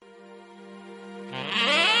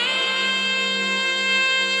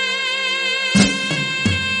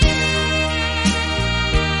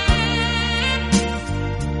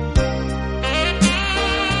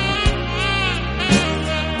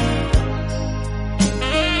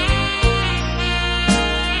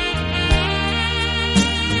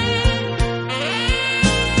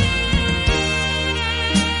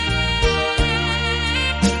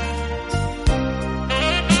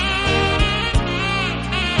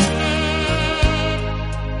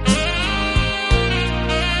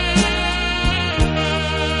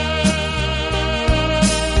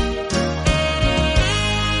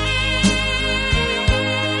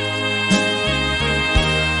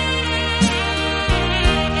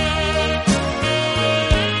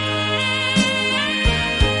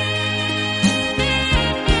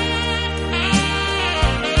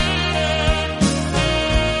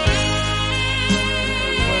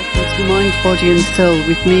Mind, Body and Soul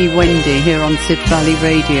with me, Wendy, here on Sid Valley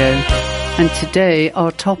Radio. And today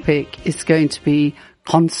our topic is going to be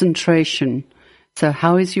concentration. So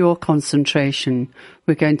how is your concentration?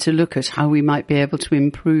 We're going to look at how we might be able to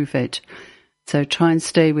improve it. So try and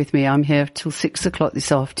stay with me. I'm here till 6 o'clock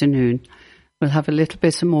this afternoon. We'll have a little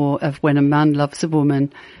bit more of When a Man Loves a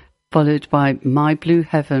Woman, followed by My Blue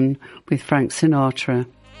Heaven with Frank Sinatra.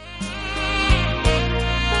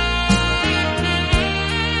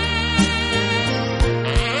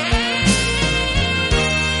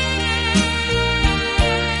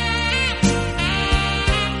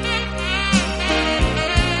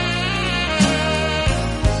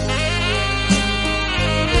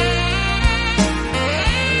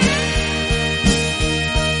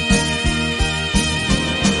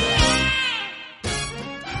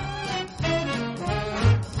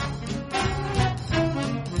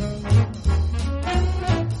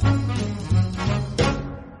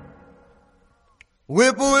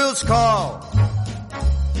 Whippoorwills call,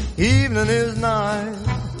 evening is nigh,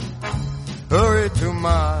 hurry to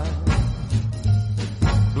my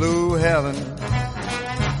blue heaven.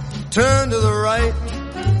 Turn to the right,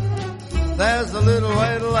 there's the little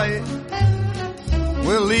white light,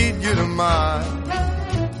 will lead you to my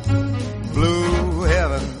blue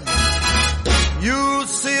heaven. You'll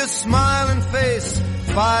see a smiling face,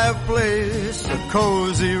 fireplace, a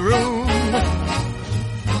cozy room,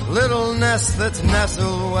 little nest that's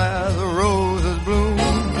nestled where the roses bloom.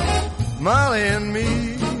 Molly and me,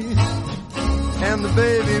 and the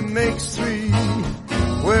baby makes three.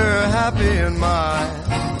 We're happy in my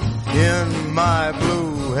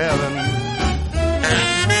blue heaven.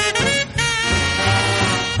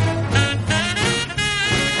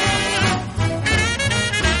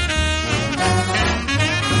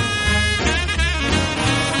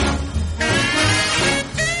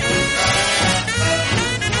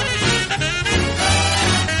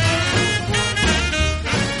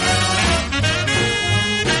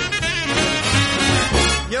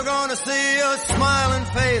 See a smiling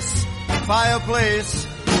face, fireplace,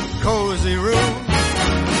 cozy room,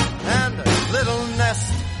 and a little nest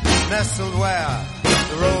nestled where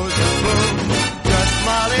the roses bloom. Just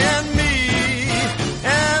Molly and me,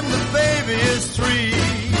 and the baby is three.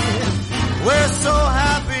 We're so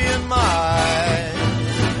happy in my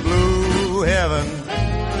blue heaven.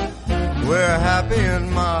 We're happy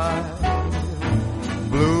in my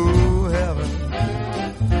blue heaven.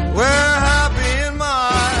 We're happy in my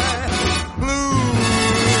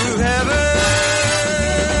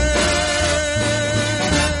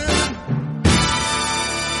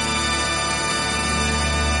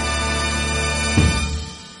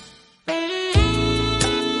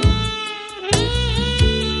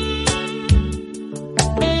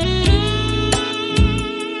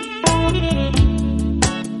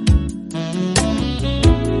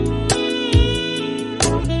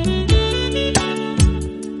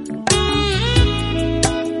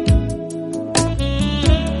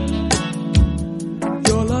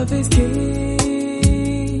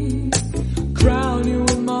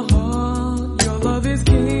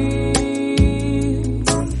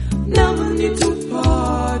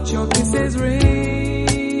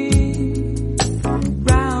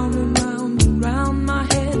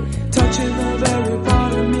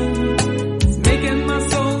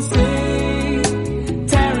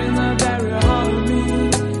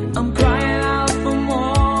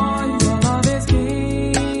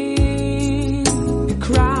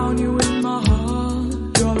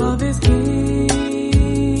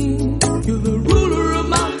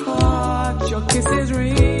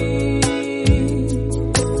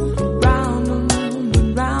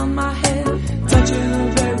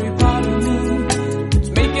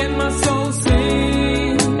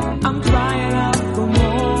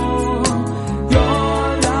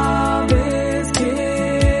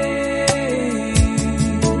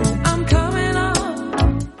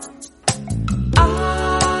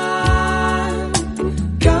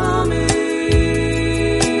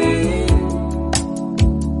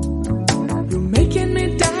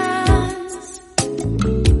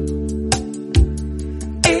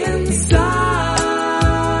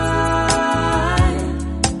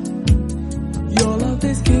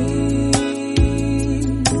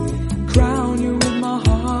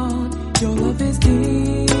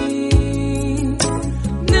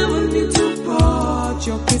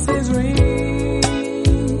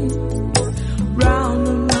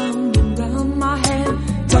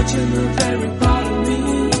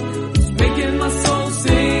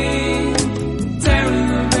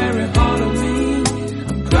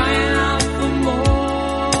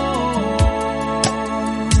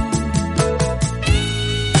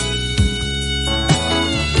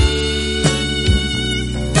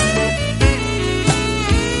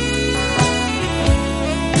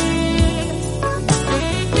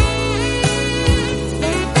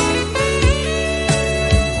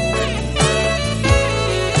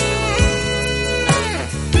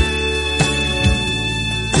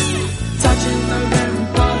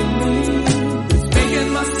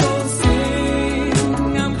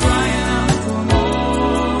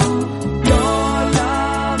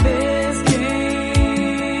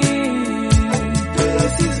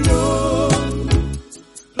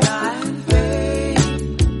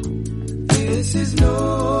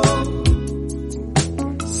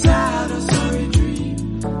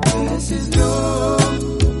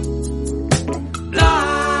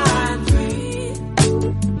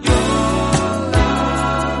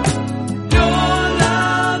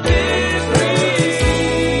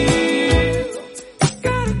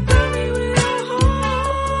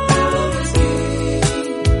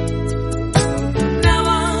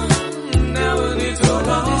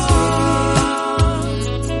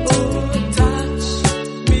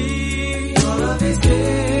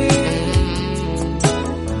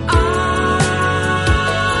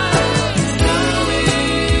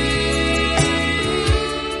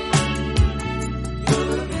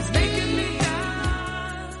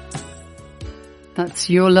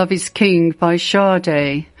That's Your Love is King by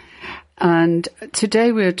Sade. And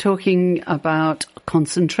today we're talking about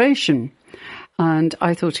concentration. And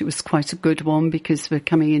I thought it was quite a good one because we're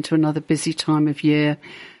coming into another busy time of year.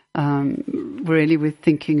 Really, we're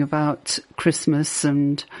thinking about Christmas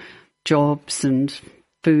and jobs and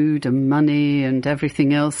food and money and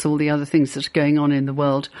everything else, all the other things that are going on in the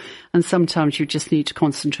world. And sometimes you just need to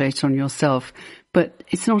concentrate on yourself. But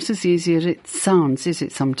it's not as easy as it sounds, is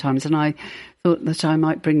it, sometimes? And I thought that I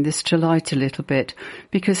might bring this to light a little bit,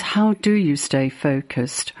 because how do you stay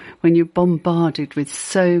focused when you're bombarded with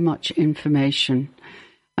so much information?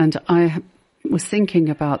 And I was thinking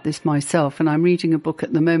about this myself, and I'm reading a book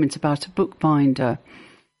at the moment about a bookbinder,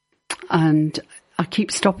 and I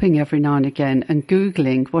keep stopping every now and again and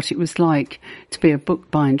Googling what it was like to be a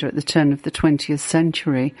bookbinder at the turn of the 20th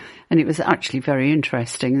century. And it was actually very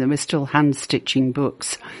interesting. There were still hand-stitching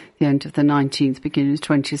books at the end of the 19th, beginning of the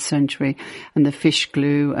 20th century, and the fish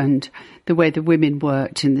glue and the way the women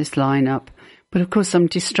worked in this lineup. But of course, I'm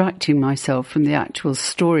distracting myself from the actual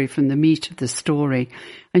story, from the meat of the story.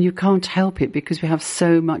 And you can't help it because we have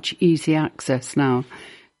so much easy access now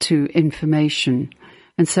to information.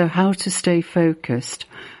 And so how to stay focused.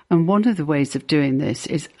 And one of the ways of doing this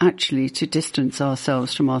is actually to distance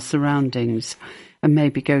ourselves from our surroundings and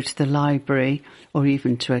maybe go to the library or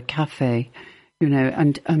even to a cafe, you know,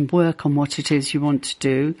 and work on what it is you want to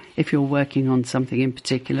do. If you're working on something in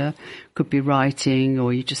particular, could be writing,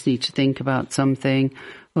 or you just need to think about something,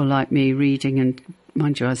 or like me, reading. And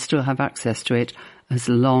mind you, I still have access to it as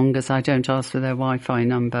long as I don't ask for their Wi-Fi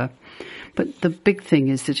number. But the big thing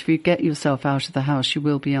is that if you get yourself out of the house, you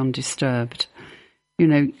will be undisturbed. You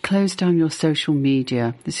know, close down your social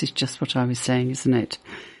media. This is just what I was saying, isn't it?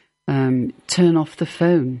 Turn off the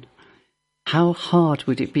phone. How hard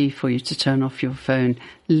would it be for you to turn off your phone?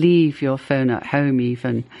 Leave your phone at home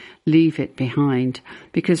even. Leave it behind.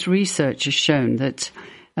 Because research has shown that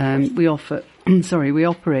we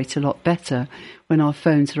operate a lot better when our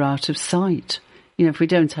phones are out of sight. You know, if we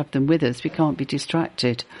don't have them with us, we can't be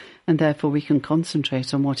distracted. And therefore we can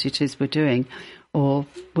concentrate on what it is we're doing or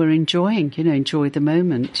we're enjoying, you know, enjoy the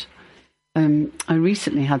moment. I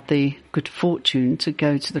recently had the good fortune to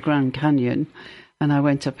go to the Grand Canyon, and I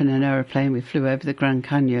went up in an aeroplane. We flew over the Grand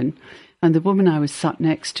Canyon, and the woman I was sat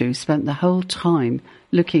next to spent the whole time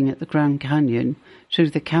looking at the Grand Canyon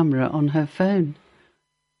through the camera on her phone.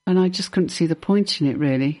 And I just couldn't see the point in it,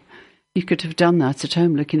 really. You could have done that at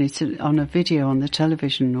home, looking at it on a video on the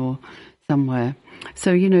television or somewhere.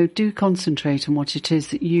 So, you know, do concentrate on what it is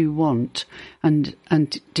that you want and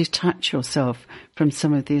detach yourself from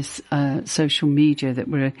some of this social media that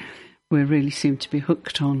we really seem to be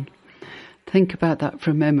hooked on. Think about that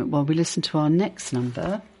for a moment while we listen to our next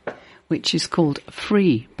number, which is called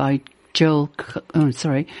Free by Joel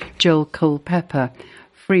Culpepper.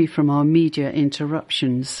 Free from our media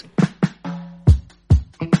interruptions.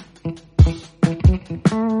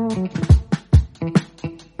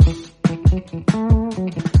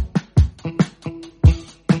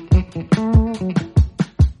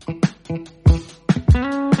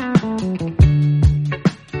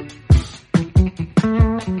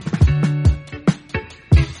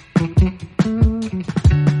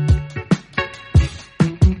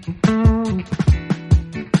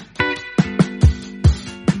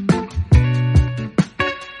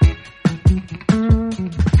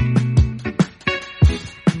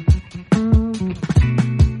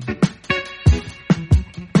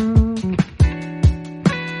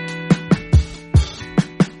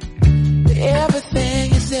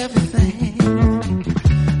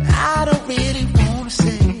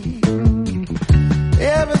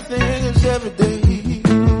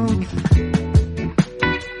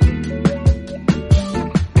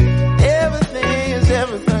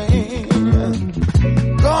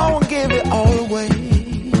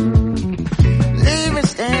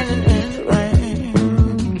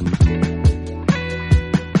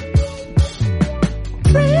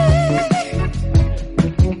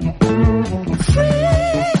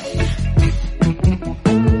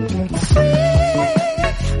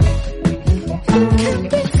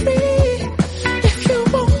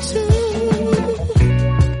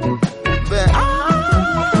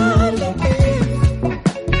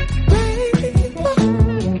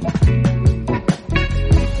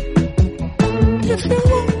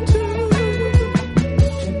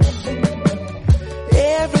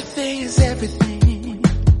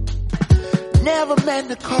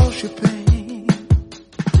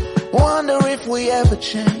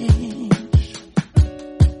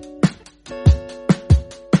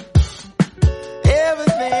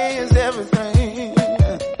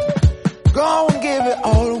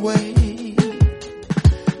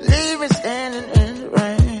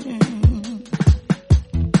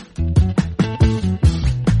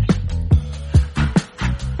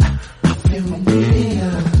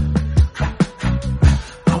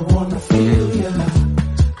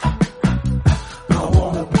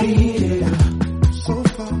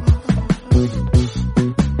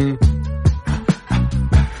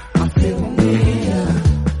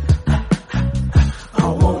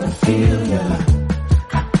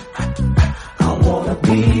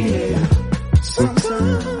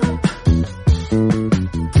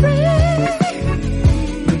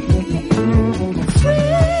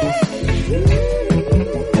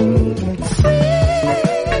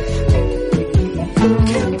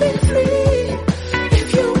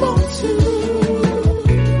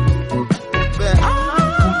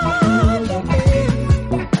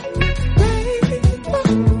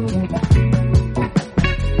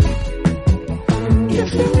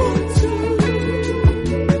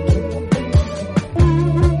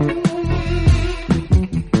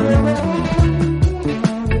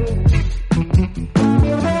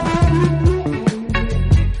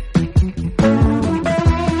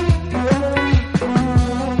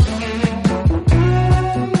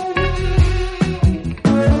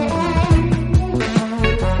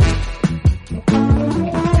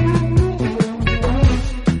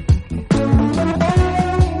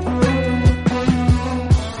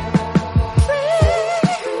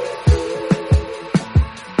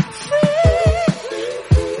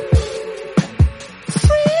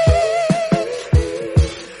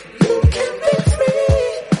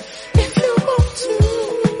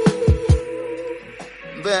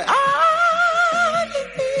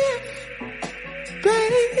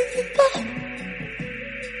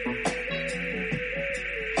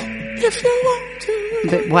 if you want to. A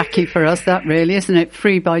bit wacky for us, that really, isn't it?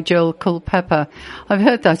 Free by Joel Culpepper. I've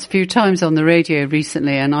heard that a few times on the radio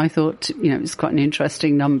recently, and I thought, it was quite an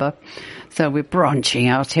interesting number. So we're branching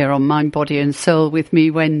out here on Mind, Body and Soul with me,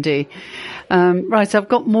 Wendy. Right, I've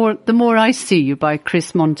got The More I See You by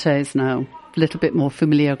Chris Montez now. A little bit more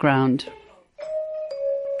familiar ground.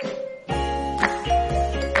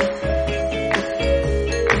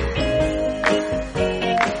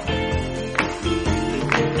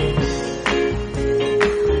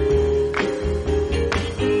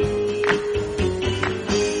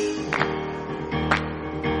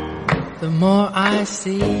 The more I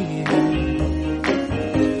see you,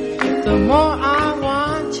 the more I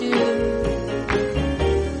want you.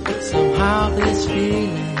 Somehow this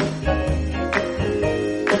feeling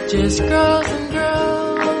just grows and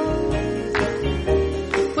grows.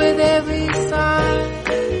 With every sigh,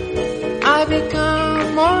 I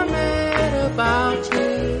become more mad about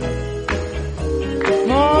you,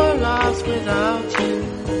 more lost without you,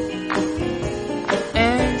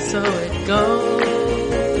 and so it goes.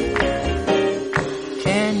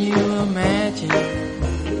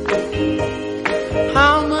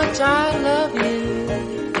 How much I love you,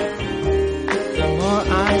 the more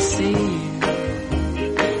I see you.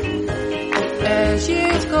 As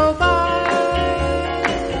years go by,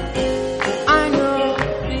 I know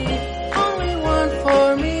the only one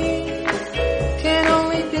for me can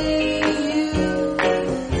only be you.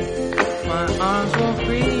 My arms won't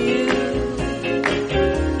free you,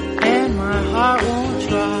 and my heart won't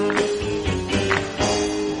try.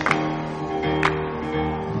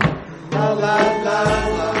 La la la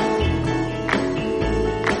la,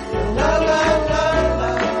 la la la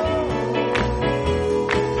la,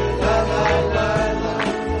 la la la la, la la la,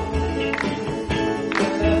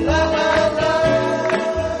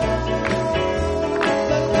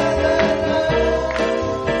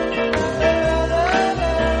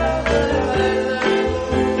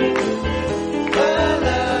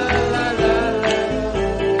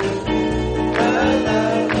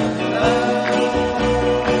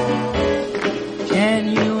 Can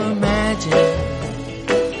you imagine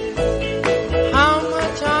how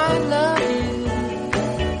much I love you?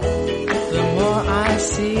 The more I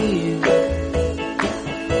see you,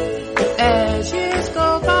 as years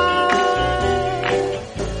go by,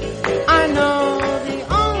 I know the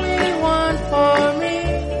only one for me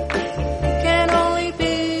can only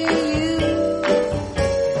be you.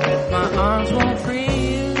 My arms won't free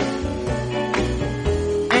you,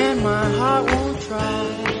 and my heart won't try.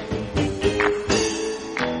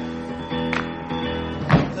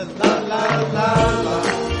 La la la la,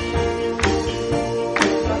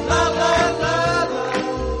 la la la la,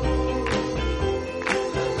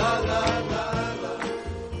 la la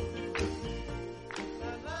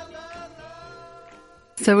la la.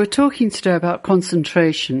 So we're talking today about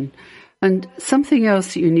concentration, and something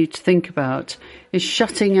else that you need to think about is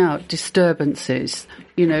shutting out disturbances,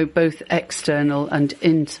 both external and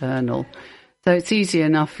internal. So it's easy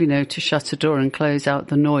enough, to shut a door and close out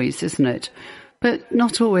the noise, isn't it? But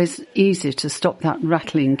not always easy to stop that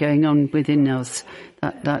rattling going on within us,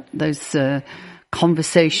 those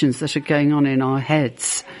conversations that are going on in our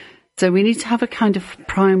heads. So we need to have a kind of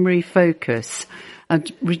primary focus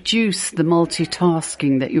and reduce the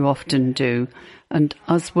multitasking that you often do. And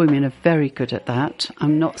us women are very good at that.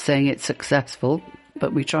 I'm not saying it's successful,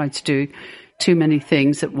 but we try to do too many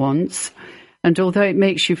things at once. And although it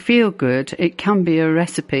makes you feel good, it can be a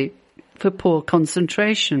recipe for poor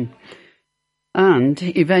concentration. And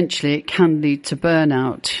eventually it can lead to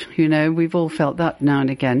burnout. We've all felt that now and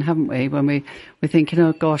again, haven't we? When we're thinking,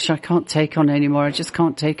 oh gosh, I can't take on anymore. I just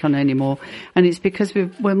can't take on anymore. And it's because we're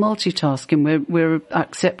multitasking. We're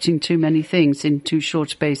accepting too many things in too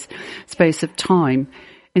short space of time,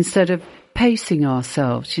 instead of pacing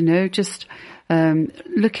ourselves, just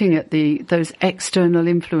looking at those external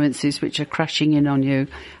influences which are crashing in on you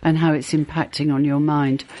and how it's impacting on your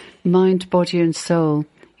mind, body and soul.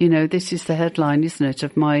 This is the headline, isn't it,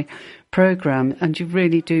 of my programme, and you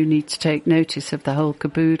really do need to take notice of the whole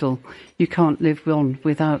caboodle. You can't live one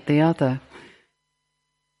without the other.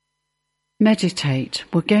 Meditate.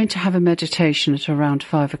 We're going to have a meditation at around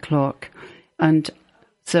 5 o'clock, and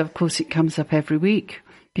so of course it comes up every week,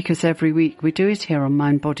 because every week we do it here on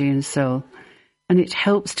Mind, Body and Soul, and it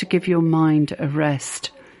helps to give your mind a rest.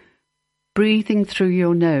 Breathing through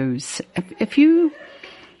your nose. If you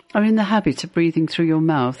are in the habit of breathing through your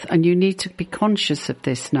mouth, and you need to be conscious of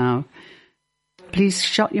this now, please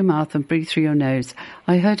shut your mouth and breathe through your nose.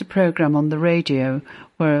 I heard a program on the radio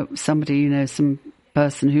where somebody, some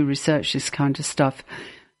person who researched this kind of stuff,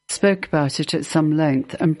 spoke about it at some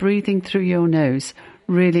length, and breathing through your nose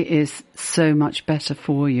really is so much better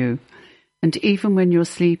for you. And even when you're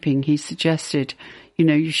sleeping, he suggested,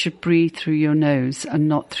 you should breathe through your nose and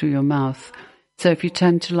not through your mouth. So if you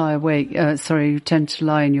tend to lie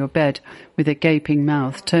in your bed with a gaping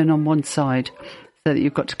mouth, turn on one side so that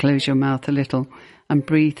you've got to close your mouth a little and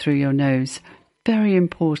breathe through your nose. Very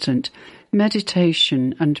important.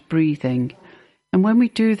 Meditation and breathing. And when we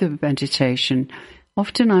do the meditation,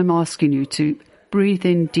 often I'm asking you to breathe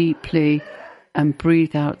in deeply and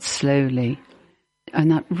breathe out slowly. And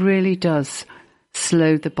that really does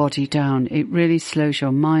slow the body down. It really slows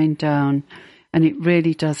your mind down, and it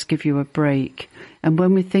really does give you a break. And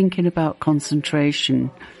when we're thinking about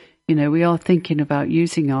concentration, we are thinking about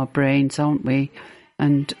using our brains, aren't we?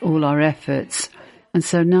 And all our efforts. And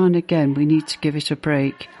so now and again, we need to give it a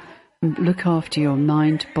break and look after your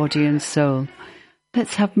mind, body and soul.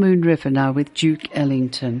 Let's have Moon River now with Duke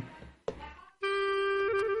Ellington.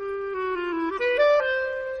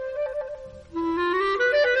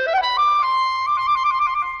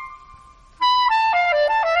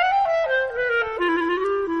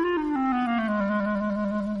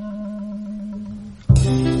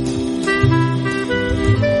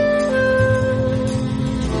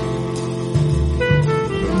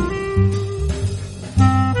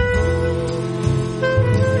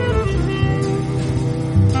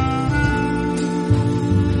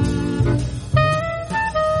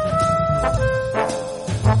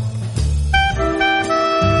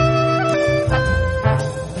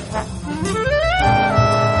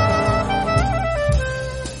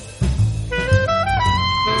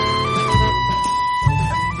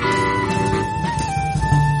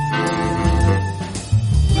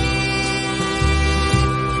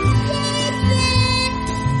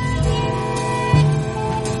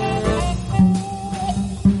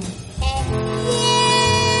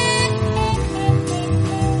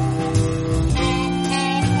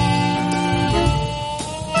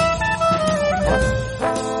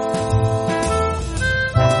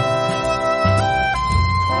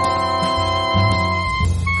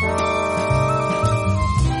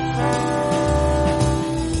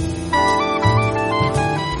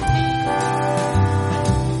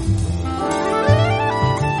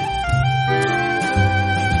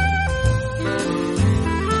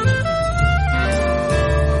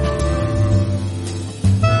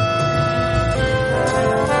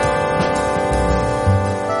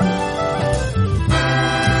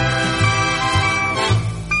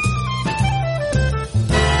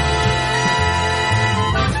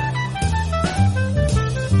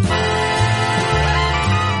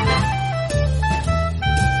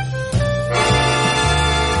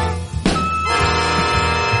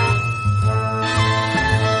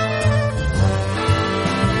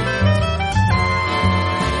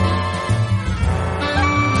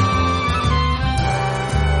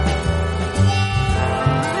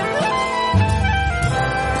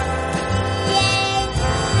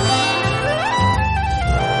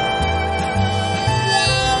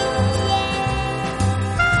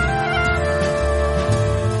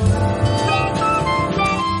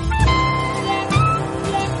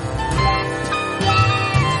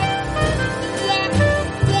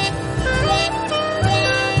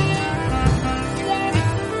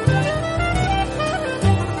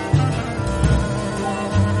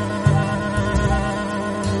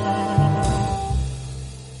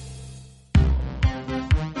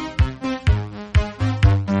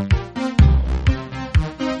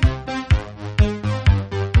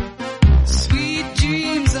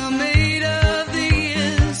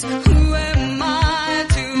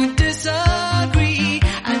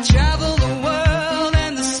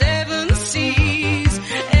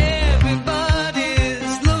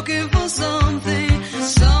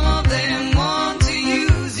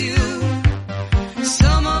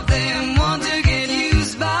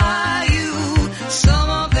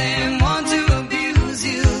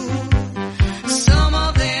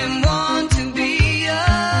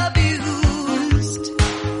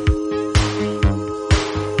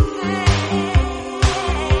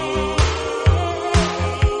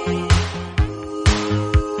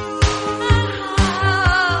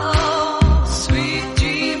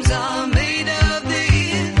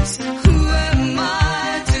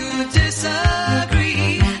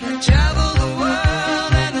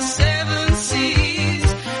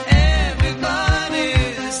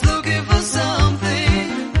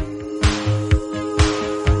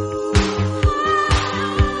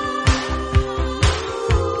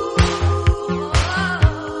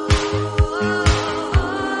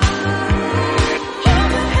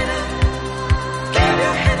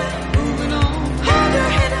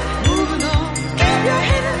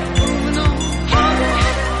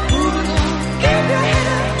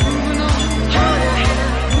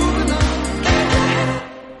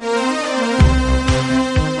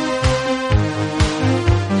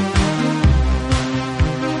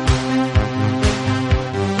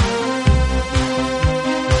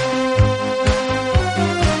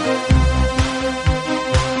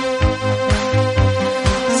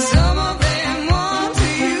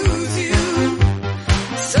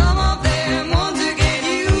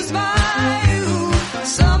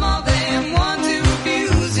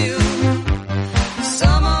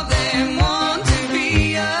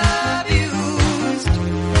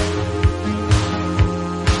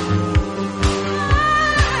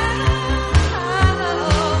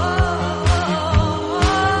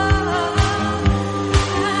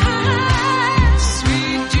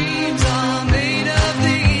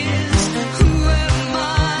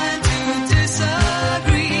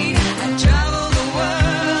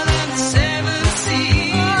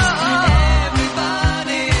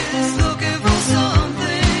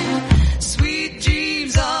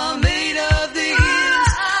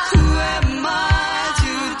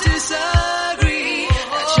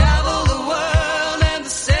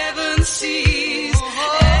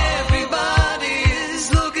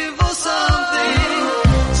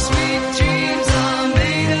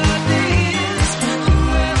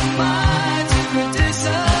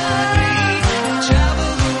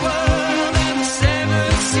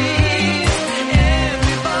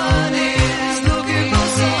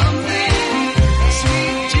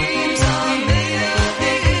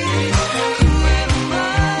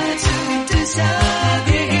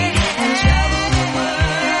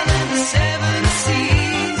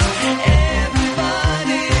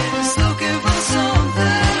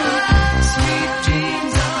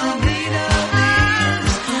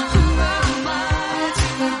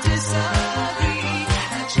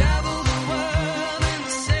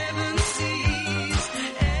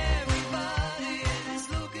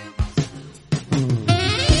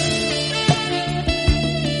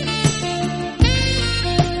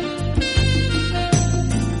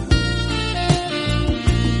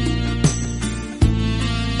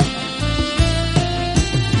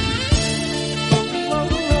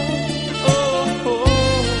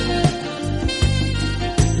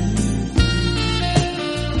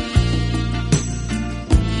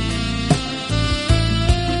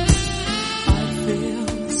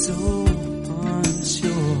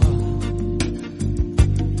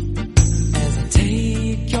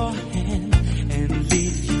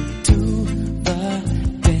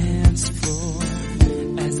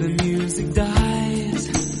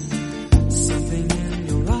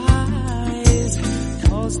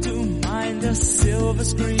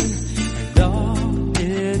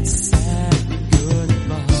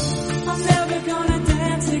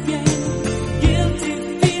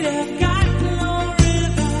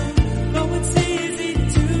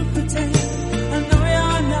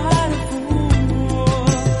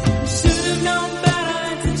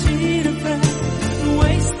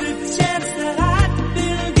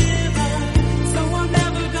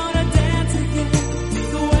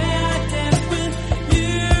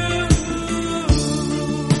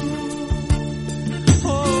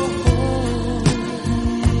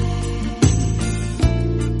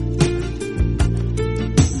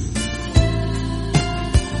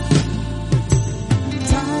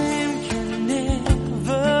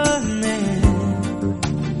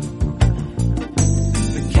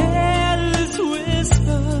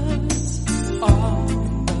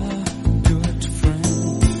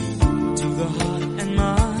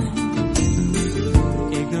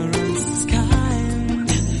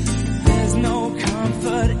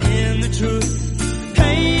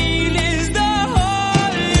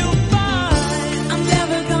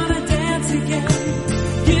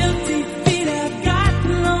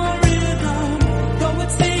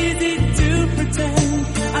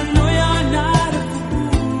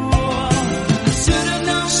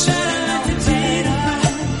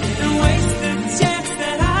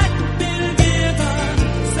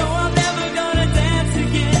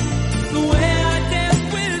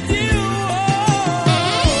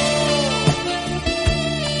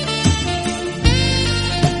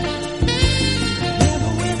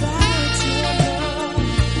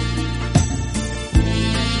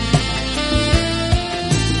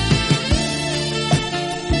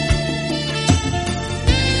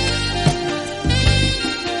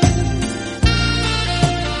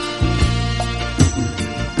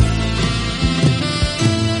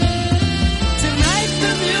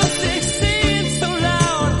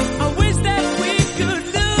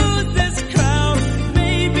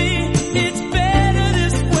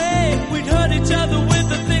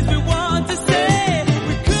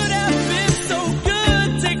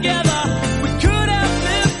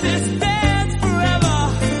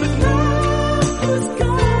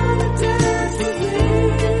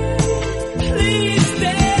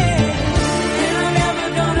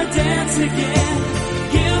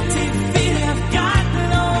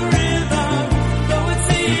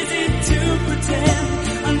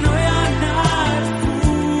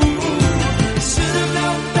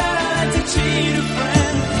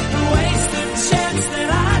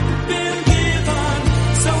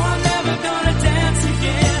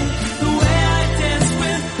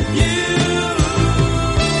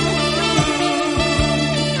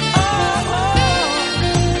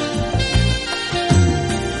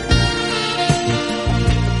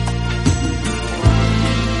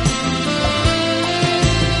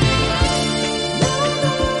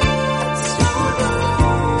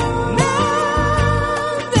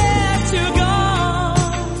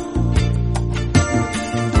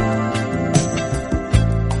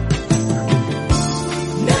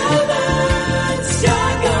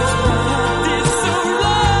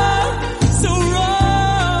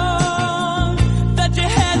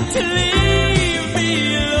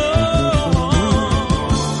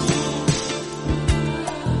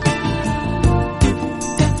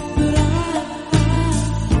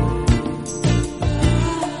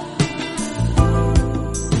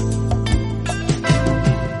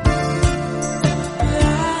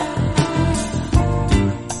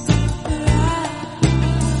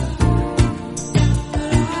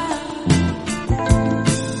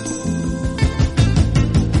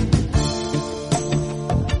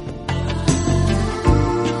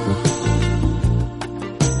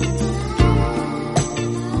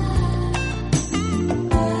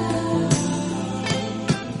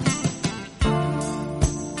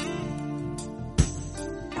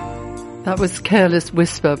 That was Careless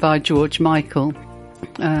Whisper by George Michael.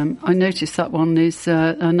 I noticed that one is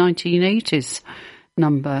a 1980s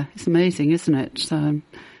number. It's amazing, isn't it?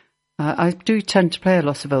 I do tend to play a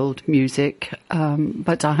lot of old music,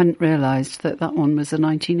 but I hadn't realised that that one was the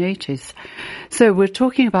 1980s. So we're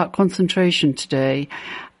talking about concentration today,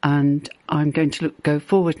 and I'm going to go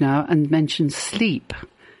forward now and mention sleep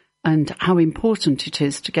and how important it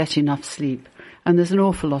is to get enough sleep. And there's an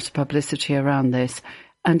awful lot of publicity around this,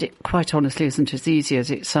 and it quite honestly isn't as easy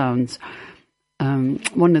as it sounds.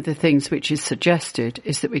 One of the things which is suggested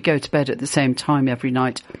is that we go to bed at the same time every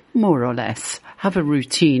night, more or less, have a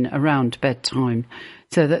routine around bedtime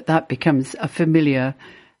so that that becomes a familiar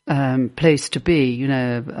place to be, you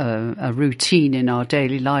know, a routine in our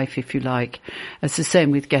daily life, if you like. It's the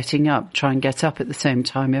same with getting up. Try and get up at the same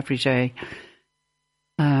time every day.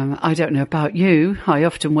 I don't know about you. I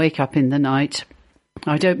often wake up in the night.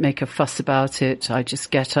 I don't make a fuss about it. I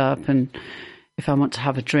just get up, and if I want to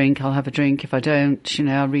have a drink, I'll have a drink. If I don't,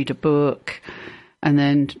 I'll read a book and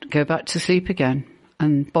then go back to sleep again.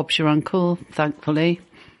 And Bob's your uncle, thankfully.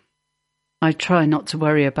 I try not to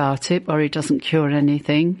worry about it. Worry doesn't cure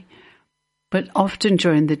anything. But often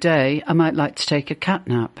during the day, I might like to take a cat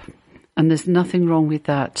nap. And there's nothing wrong with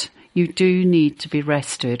that. You do need to be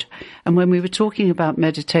rested. And when we were talking about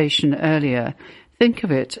meditation earlier, think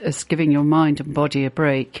of it as giving your mind and body a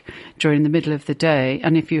break during the middle of the day.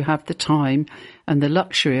 And if you have the time and the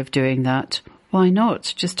luxury of doing that, why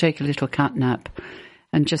not? Just take a little cat nap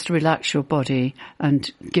and just relax your body and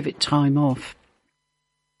give it time off.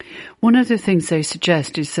 One of the things they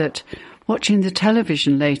suggest is that watching the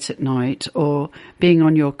television late at night or being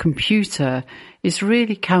on your computer is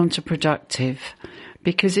really counterproductive,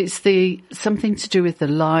 because it's something to do with the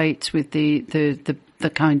light, with the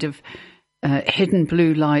kind of hidden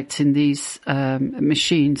blue light in these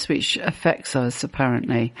machines, which affects us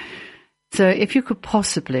apparently. So if you could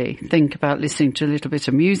possibly think about listening to a little bit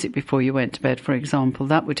of music before you went to bed, for example,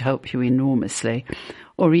 that would help you enormously.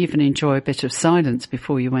 Or even enjoy a bit of silence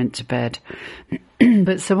before you went to bed.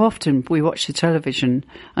 But so often we watch the television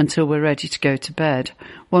until we're ready to go to bed.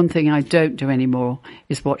 One thing I don't do anymore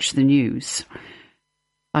is watch the news.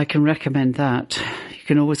 I can recommend that. You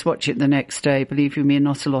can always watch it the next day. Believe you me,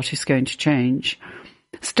 not a lot is going to change.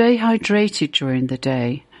 Stay hydrated during the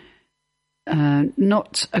day.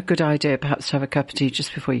 Not a good idea perhaps to have a cup of tea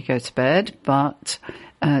just before you go to bed, but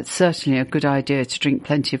certainly a good idea to drink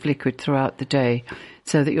plenty of liquid throughout the day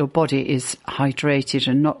so that your body is hydrated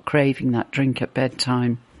and not craving that drink at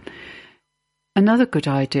bedtime. Another good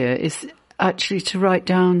idea is actually to write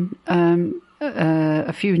down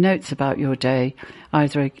a few notes about your day,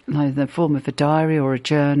 either in the form of a diary or a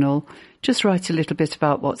journal. Just write a little bit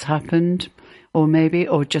about what's happened,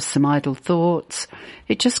 or just some idle thoughts.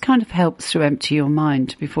 It just kind of helps to empty your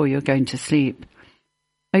mind before you're going to sleep.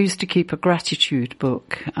 I used to keep a gratitude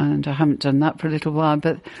book, and I haven't done that for a little while,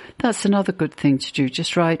 but that's another good thing to do.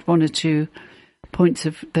 Just write one or two points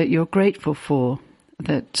that you're grateful for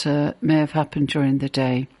that may have happened during the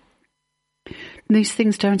day. And these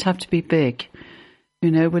things don't have to be big.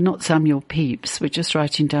 We're not Samuel Pepys. We're just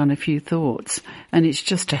writing down a few thoughts, and it's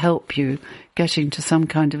just to help you get into some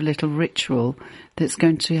kind of little ritual that's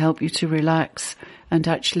going to help you to relax and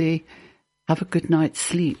actually have a good night's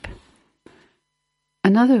sleep.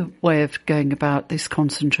 Another way of going about this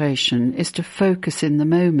concentration is to focus in the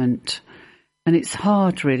moment. And it's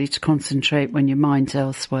hard really to concentrate when your mind's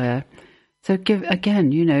elsewhere. So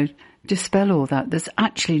dispel all that. There's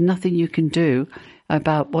actually nothing you can do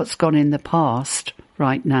about what's gone in the past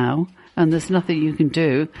right now. And there's nothing you can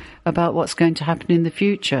do about what's going to happen in the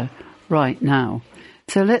future right now.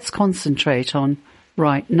 So let's concentrate on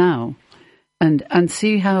right now and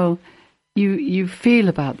see how you feel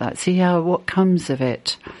about that. See what comes of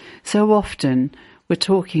it. So often we're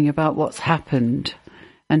talking about what's happened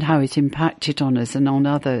and how it impacted on us and on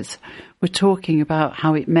others. We're talking about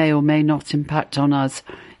how it may or may not impact on us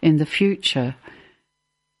in the future.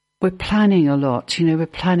 We're planning a lot. We're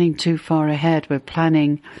planning too far ahead. We're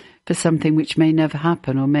planning for something which may never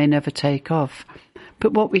happen or may never take off.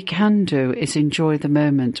 But what we can do is enjoy the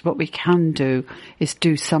moment. What we can do is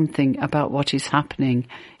do something about what is happening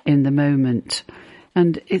in the moment.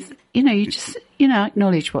 And it's, you just,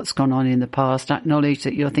 acknowledge what's gone on in the past, acknowledge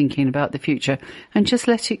that you're thinking about the future, and just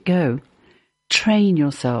let it go. Train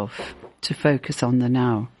yourself to focus on the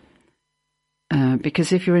now.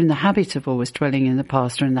 Because if you're in the habit of always dwelling in the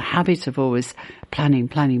past or in the habit of always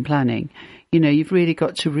planning, you've really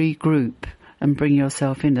got to regroup and bring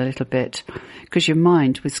yourself in a little bit, because your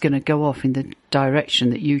mind was going to go off in the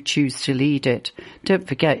direction that you choose to lead it. Don't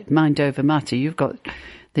forget, mind over matter. You've got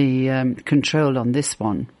the control on this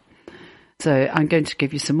one. So I'm going to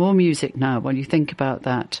give you some more music now while you think about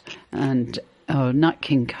that. And Nat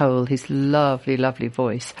King Cole, his lovely, lovely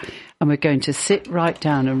voice. And we're going to sit right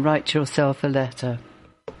down and write yourself a letter.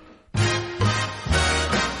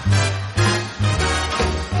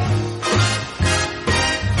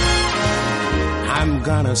 I'm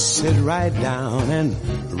gonna sit right down and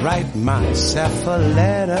write myself a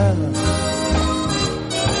letter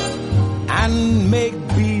and make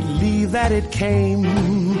believe that it came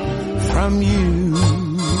from you.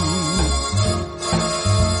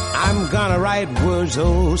 I'm gonna write words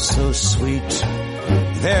oh so sweet,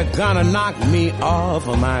 they're gonna knock me off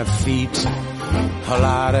of my feet. A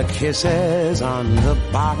lot of kisses on the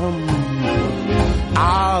bottom,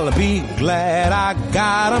 I'll be glad I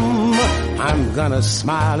got 'em. I'm gonna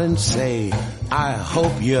smile and say I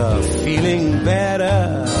hope you're feeling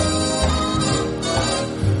better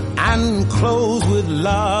and close with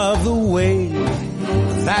love the way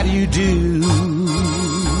that you do.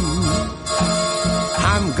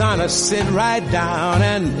 I'm gonna sit right down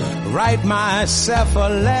and write myself a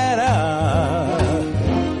letter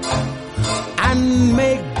and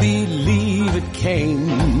make believe it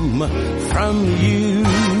came from you.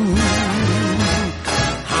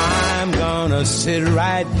 I'm gonna sit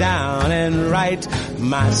right down and write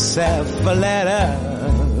myself a letter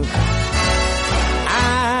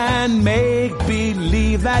and make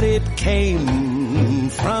believe that it came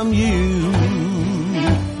from you.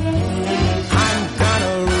 I'm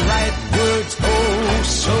gonna write words oh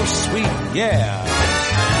so sweet, yeah.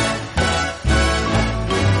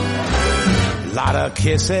 Lot of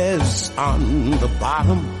kisses on the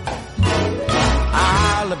bottom.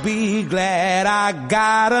 I'll be glad I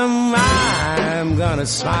got 'em. I'm gonna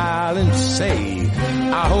smile and say,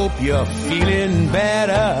 I hope you're feeling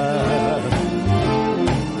better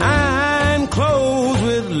and close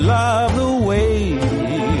with love the way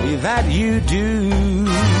that you do.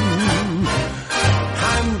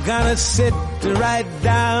 I'm gonna sit right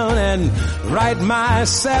down and write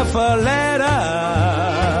myself a letter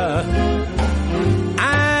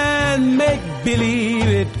and make believe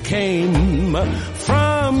it came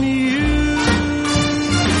from you.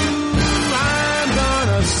 I'm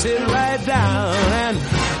gonna sit right down and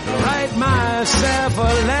write myself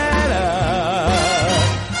a letter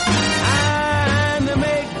and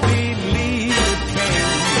make believe it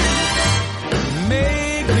came,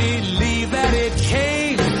 make believe that it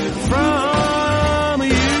came from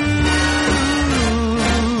you.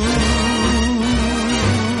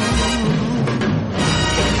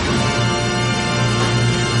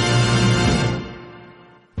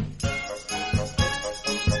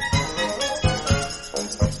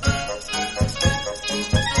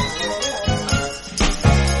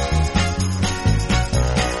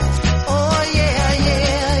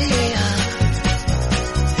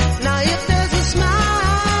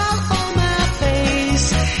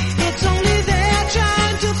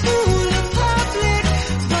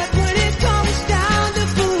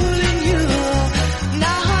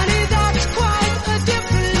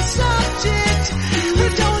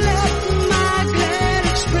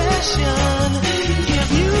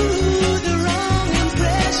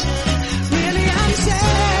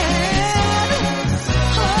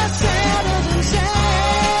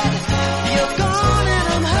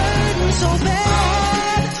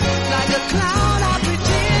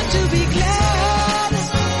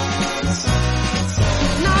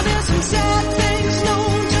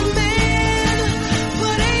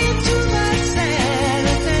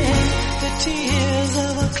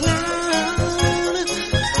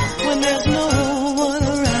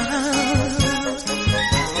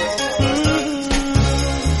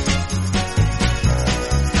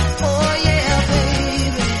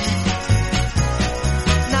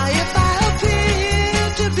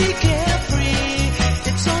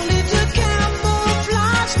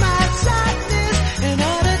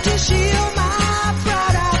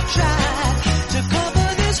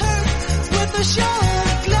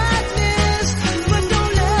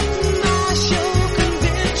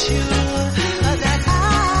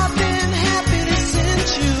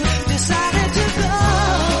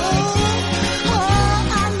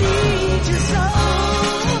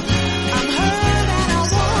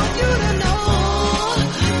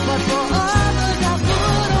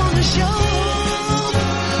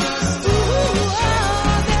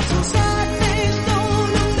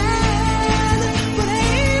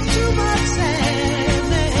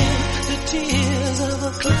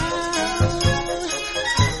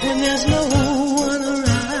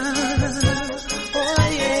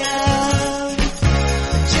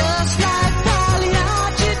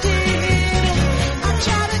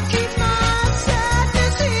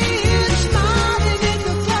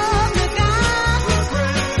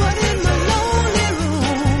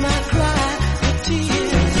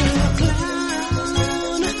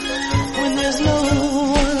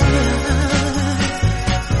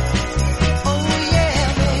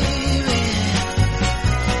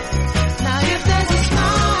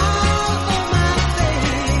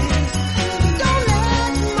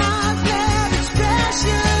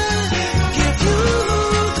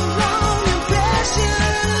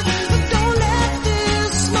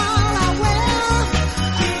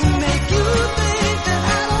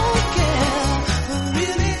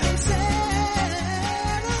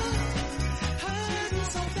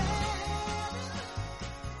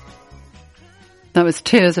 That was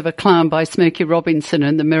Tears of a Clown by Smokey Robinson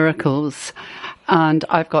and the Miracles. And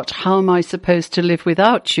I've got How Am I Supposed to Live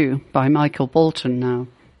Without You by Michael Bolton now.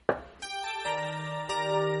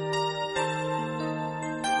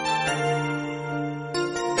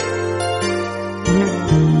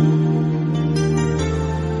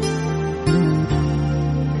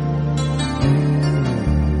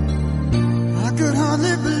 I could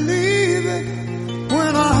hardly believe it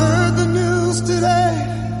when I heard the news today.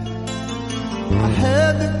 I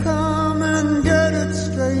had to come and get it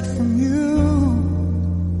straight from you.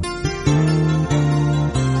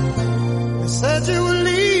 They said you were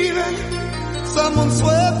leaving, someone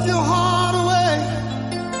swept your heart away.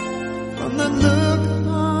 From the look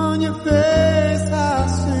on your face, I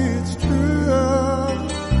see it's true.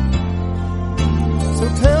 So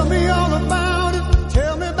tell me all about it,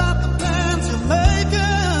 tell me about the plans you're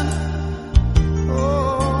making.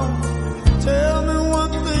 Oh, tell me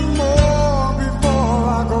one thing more before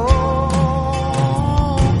I go.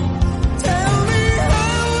 Tell me,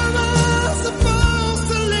 how am I supposed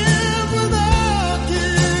to live without you?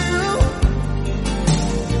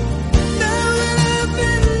 Now that I've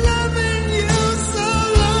been loving you so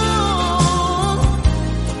long,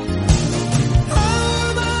 how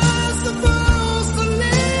am I supposed to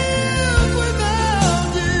live without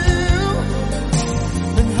you?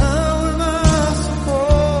 And how am I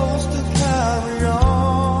supposed to carry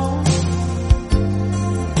on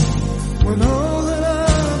when all that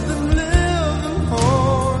I've been living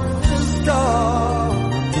for is gone?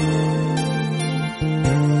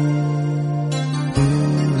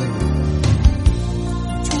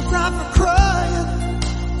 Too proud for crying,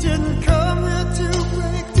 didn't come here to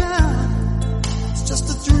break down. It's just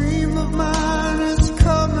a dream of mine, it's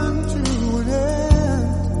coming to an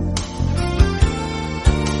end.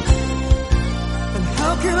 And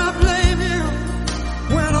how can I blame you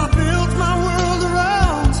when I built my world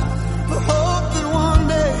around the hope that one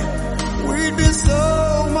day we'd be so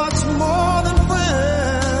much more than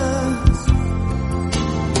friends?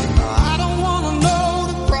 I don't wanna know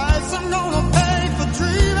the price I'm gonna pay for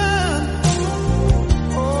dreaming.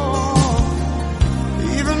 Oh,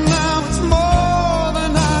 even now it's more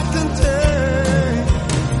than I can take.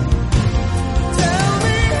 Tell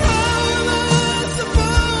me, how am I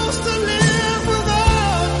supposed to live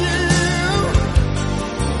without you?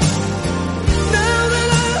 Now that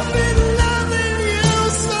I've been loving you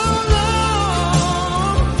so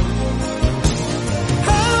long,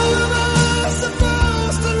 how am I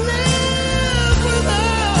supposed to live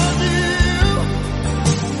without you?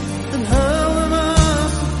 And how am I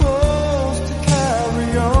supposed to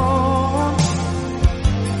carry on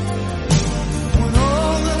when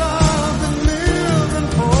all that I've been living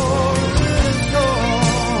for is gone?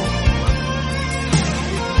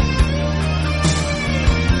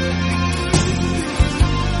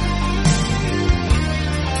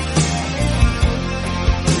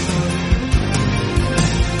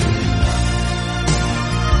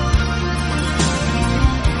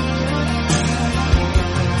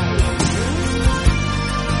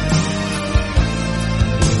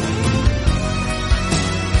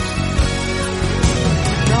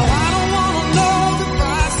 Now I don't wanna know the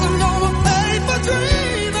price I'm gonna pay for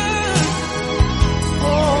dreaming.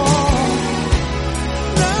 Oh,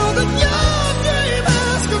 now that your dream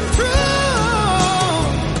has come true,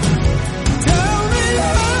 tell me,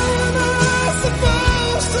 how am I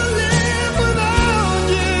supposed to live without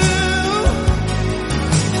you?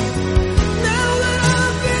 Now that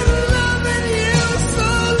I've been loving you so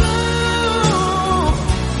long,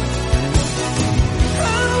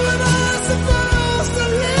 how am I supposed to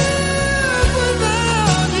live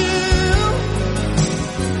without you?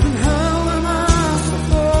 And how am I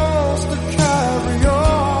supposed to carry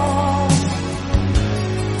on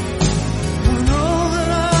when all that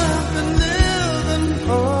I've been living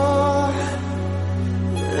for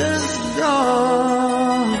is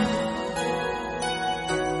gone?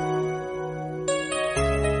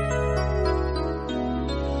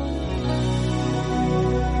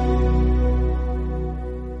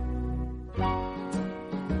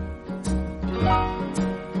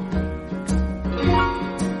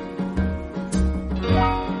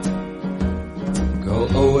 Go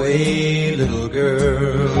away, little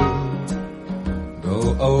girl. Go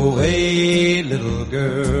away, little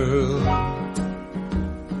girl.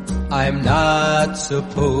 I'm not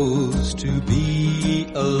supposed to be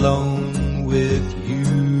alone with you.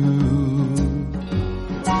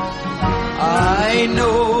 I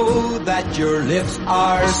know that your lips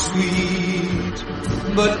are sweet,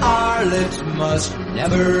 but our lips must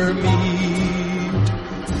never meet.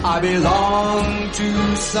 I belong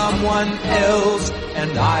to someone else,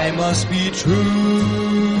 and I must be true.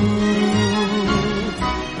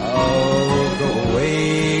 Oh, go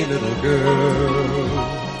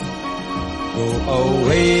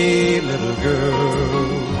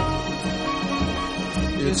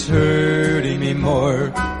it's hurting me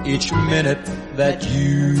more each minute that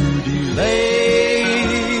you delay.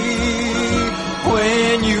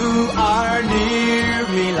 When you are near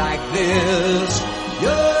me like this,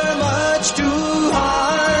 you're much too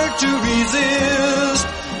hard to resist.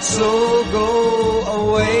 So go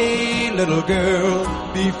away, little girl,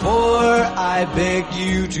 before I beg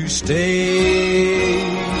you to stay.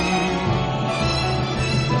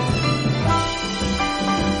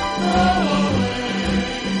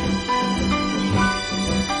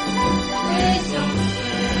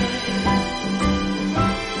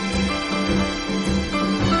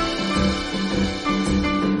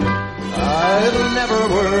 It'll never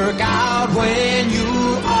work out when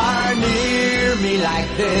you are near me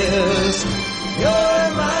like this.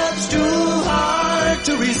 You're much too hard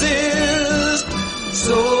to resist.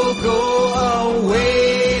 So go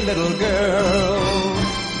away, little girl.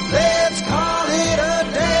 Let's call it a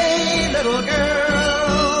day, little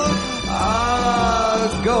girl.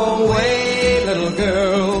 Go away, little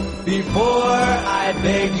girl, before I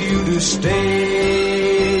beg you to stay.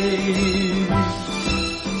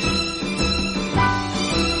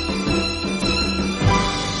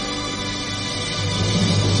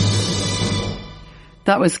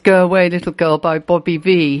 That was Go Away Little Girl by Bobby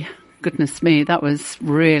V. Goodness me, that was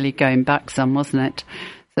really going back some, wasn't it?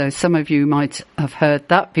 So some of you might have heard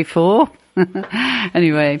that before.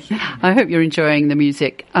 Anyway, I hope you're enjoying the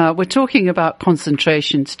music. We're talking about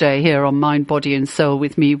concentration today here on Mind, Body and Soul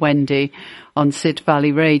with me, Wendy, on Sid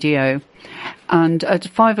Valley Radio. And at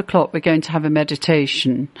 5 o'clock, we're going to have a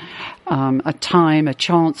meditation, a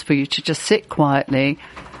chance for you to just sit quietly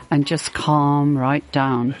and just calm right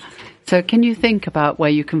down. So can you think about where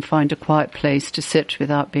you can find a quiet place to sit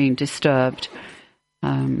without being disturbed?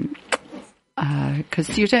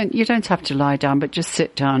 Because you don't have to lie down, but just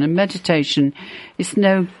sit down. And meditation is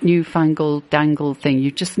no newfangled dangle thing.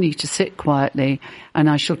 You just need to sit quietly, and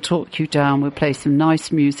I shall talk you down. We'll play some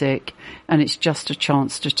nice music, and it's just a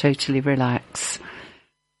chance to totally relax.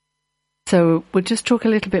 So we'll just talk a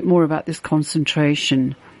little bit more about this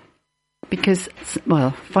concentration. Because,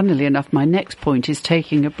 well, funnily enough, my next point is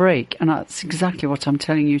taking a break. And that's exactly what I'm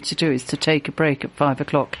telling you to do, is to take a break at 5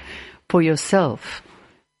 o'clock for yourself.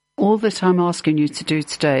 All that I'm asking you to do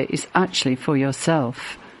today is actually for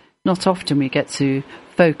yourself. Not often we get to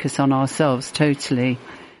focus on ourselves totally,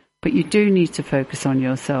 but you do need to focus on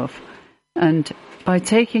yourself. And by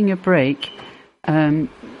taking a break,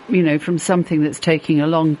 from something that's taking a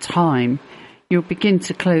long time, you'll begin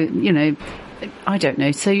to close, I don't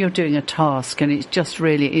know, say you're doing a task and it just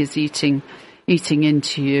really is eating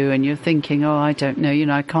into you, and you're thinking, oh, I don't know,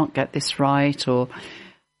 I can't get this right. Or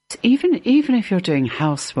even if you're doing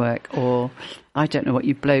housework, or I don't know what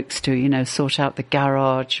you blokes do, sort out the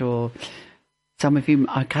garage, or some of you,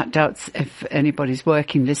 I can't doubt if anybody's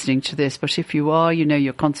working listening to this, but if you are,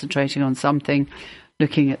 you're concentrating on something,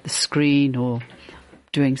 looking at the screen or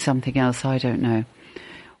doing something else, I don't know.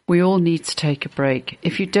 We all need to take a break.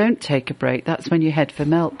 If you don't take a break, that's when you head for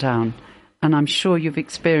meltdown. And I'm sure you've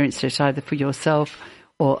experienced it either for yourself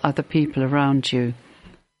or other people around you.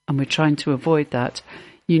 And we're trying to avoid that.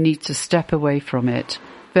 You need to step away from it.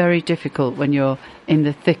 Very difficult when you're in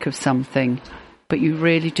the thick of something. But you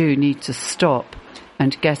really do need to stop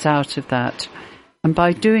and get out of that. And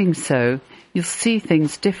by doing so, you'll see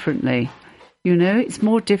things differently. It's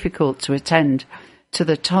more difficult to attend to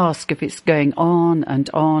the task if it's going on and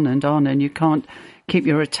on and on, and you can't keep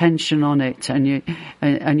your attention on it,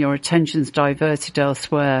 and your attention's diverted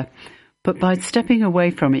elsewhere. But by stepping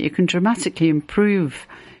away from it, you can dramatically improve,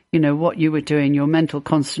 what you were doing, your mental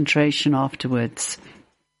concentration afterwards,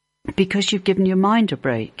 because you've given your mind a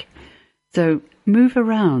break. So move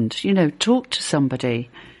around, talk to somebody.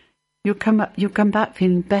 You'll come back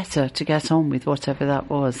feeling better to get on with whatever that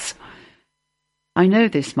was. I know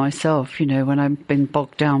this myself, when I've been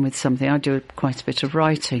bogged down with something. I do quite a bit of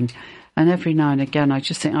writing, and every now and again I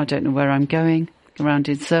just think, I don't know where I'm going, around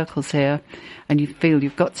in circles here, and you feel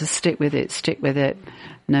you've got to stick with it.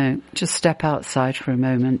 No, just step outside for a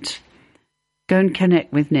moment. Go and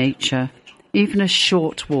connect with nature. Even a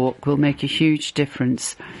short walk will make a huge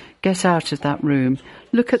difference. Get out of that room.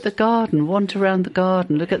 Look at the garden, wander around the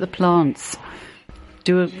garden, look at the plants.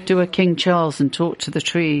 Do a King Charles and talk to the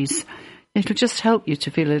trees. It'll just help you to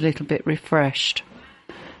feel a little bit refreshed.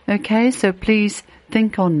 Okay, so please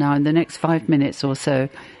think on now in the next 5 minutes or so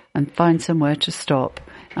and find somewhere to stop,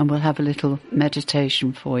 and we'll have a little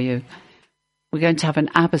meditation for you. We're going to have an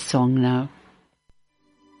ABBA song now.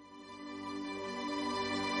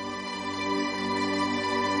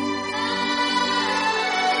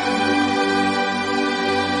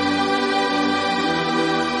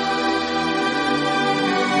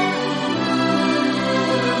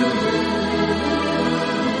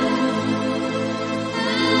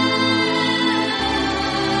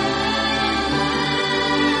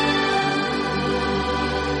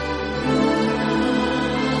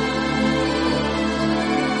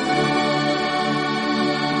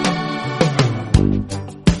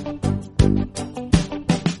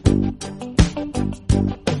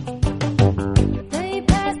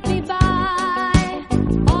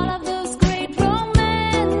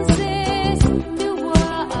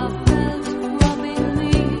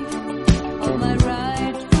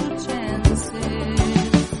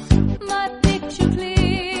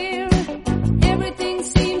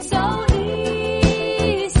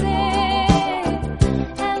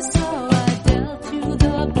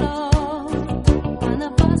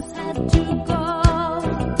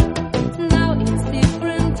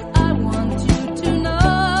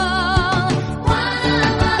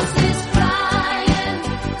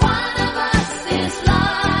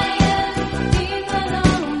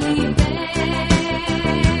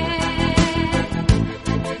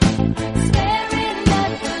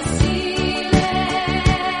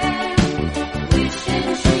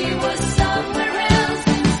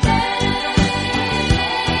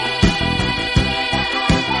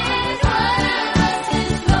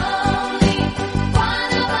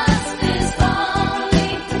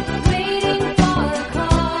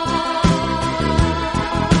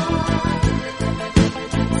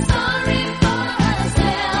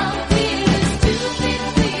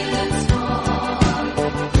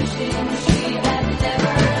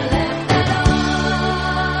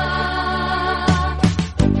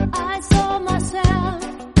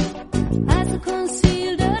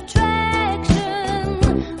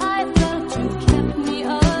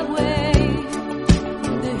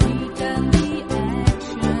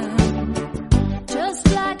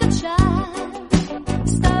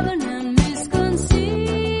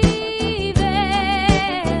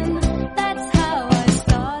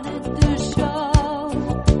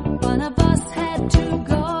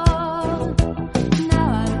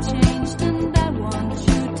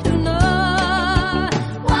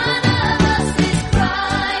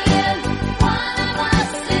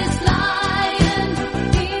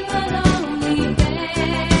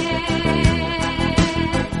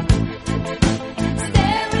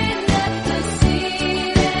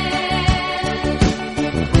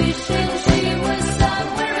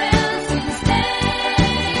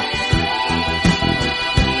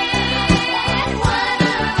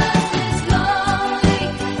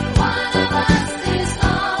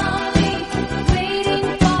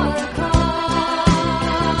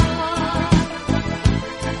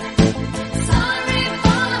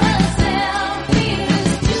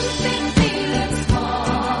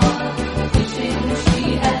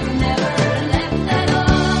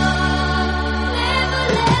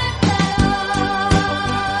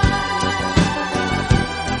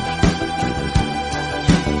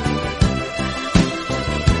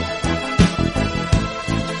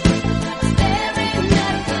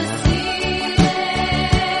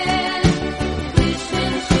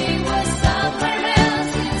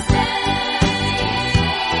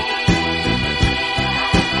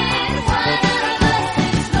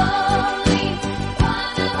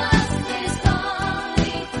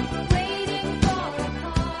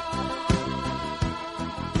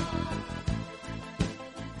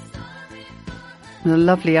 The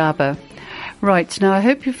lovely ABBA. Right, now I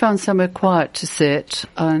hope you found somewhere quiet to sit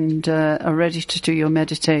and are ready to do your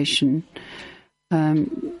meditation.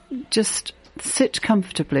 Just sit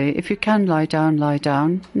comfortably. If you can lie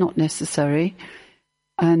down, not necessary.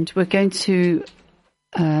 And we're going to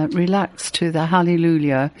relax to the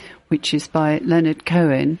Hallelujah, which is by Leonard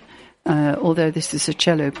Cohen, although this is a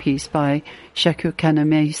cello piece by Sheku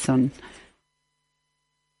Kanemason.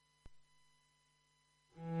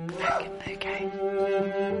 Okay.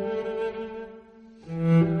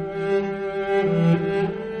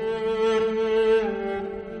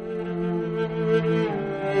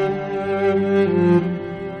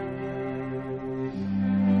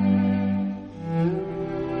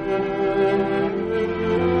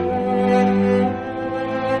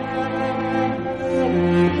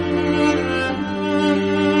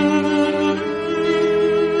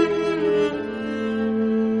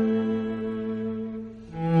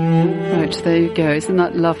 There you go. Isn't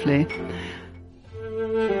that lovely?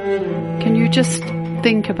 Can you just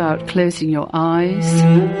think about closing your eyes?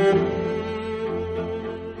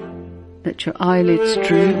 Let your eyelids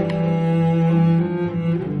droop.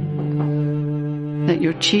 Let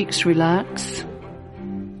your cheeks relax.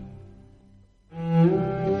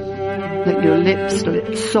 Let your lips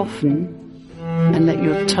soften, and let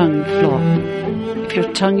your tongue flop. If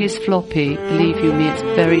your tongue is floppy, believe you me, it's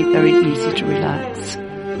very, very easy to relax.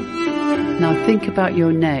 Now think about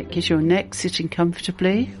your neck. Is your neck sitting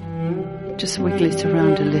comfortably? Just wiggle it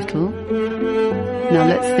around a little. Now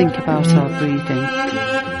let's think about our breathing.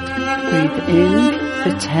 Breathe in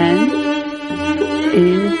for 10.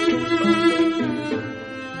 In.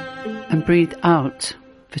 And breathe out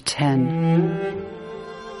for 10.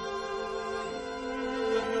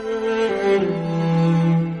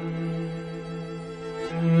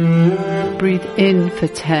 Breathe in for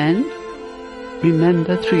 10.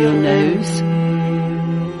 Remember, through your nose.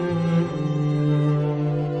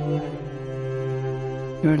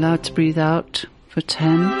 You're allowed to breathe out for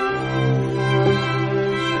 10.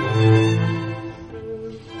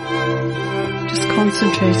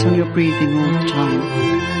 concentrate on your breathing all the time.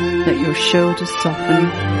 Let your shoulders soften.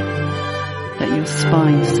 Let your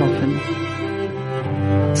spine soften.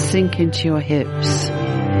 Sink into your hips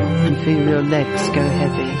and feel your legs go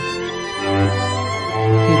heavy.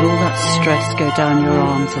 Feel all that stress go down your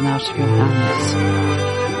arms and out of your hands.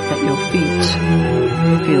 Let your feet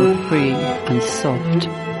feel free and soft.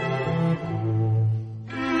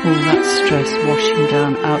 All that stress washing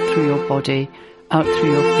down out through your body, out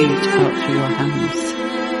through your feet, out through your hands.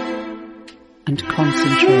 And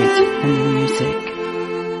concentrate on the music.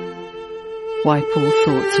 Wipe all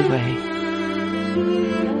thoughts away.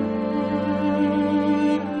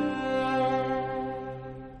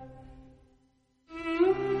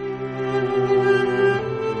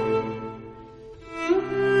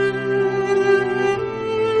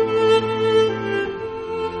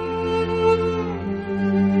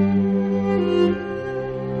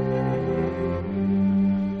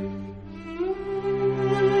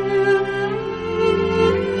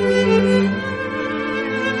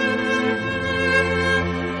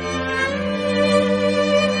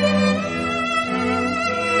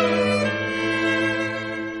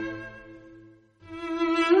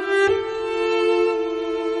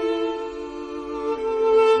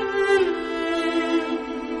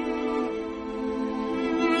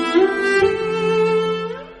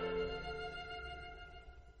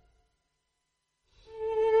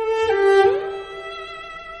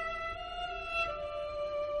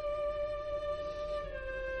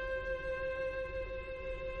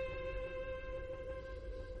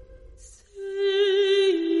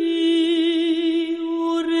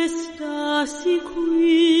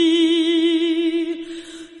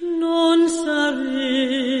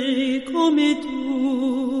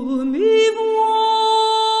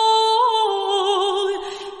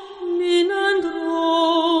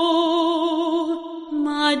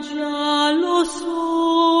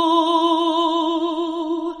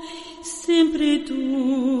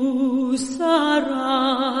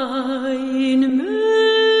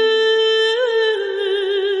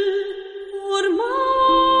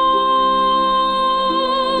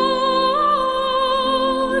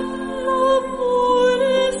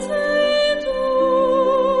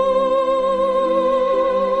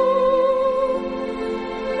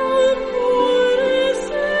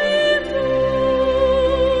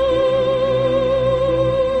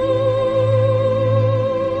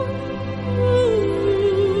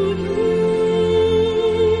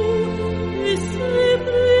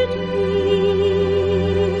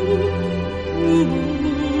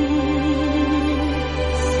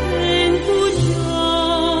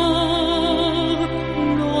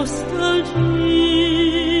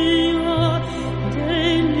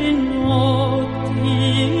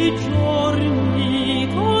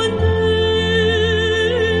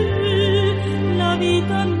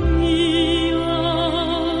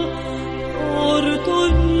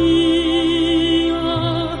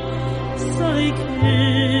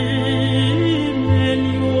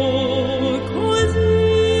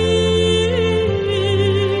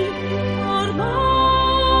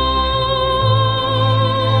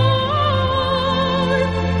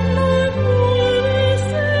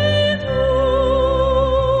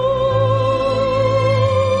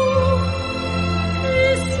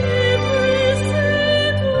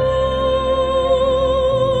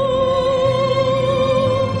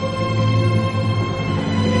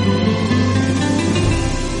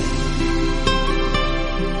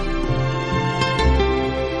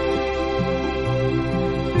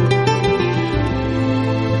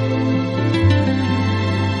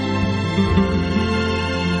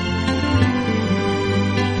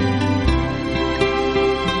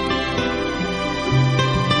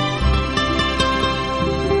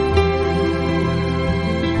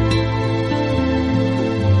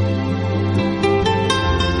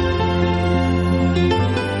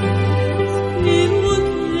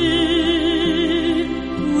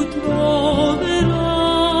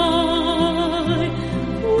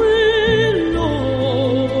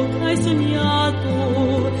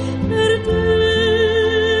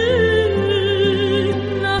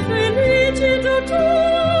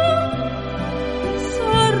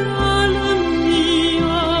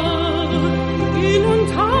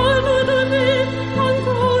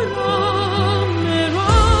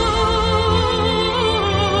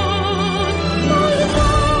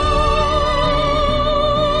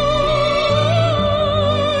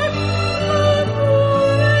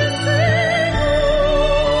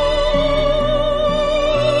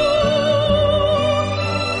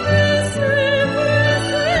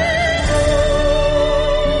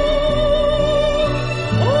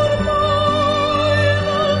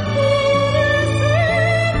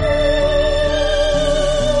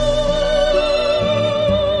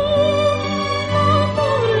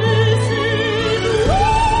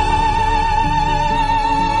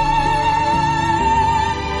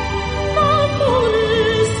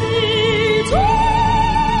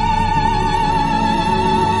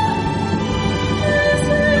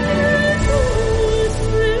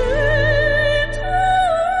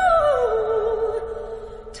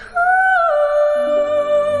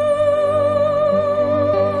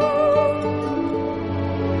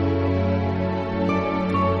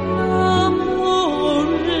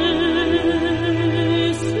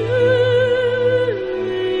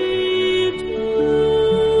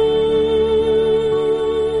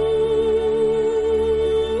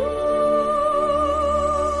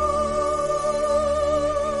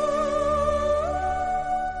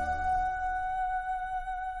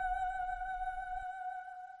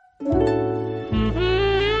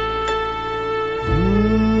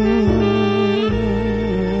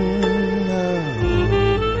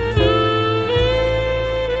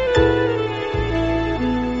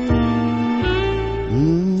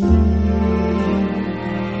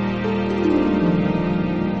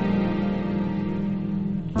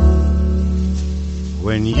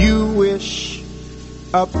 when you wish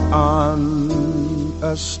up on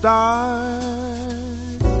a star.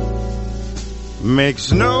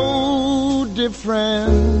 Makes no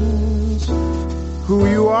difference who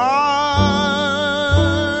you are.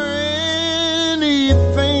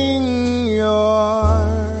 Anything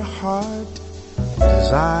your heart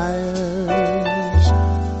desires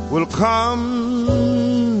will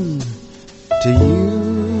come to you.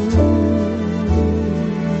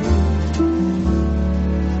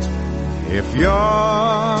 If your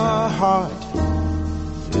heart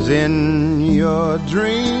is in your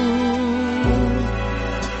dream,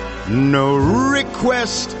 no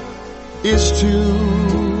request is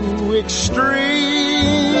too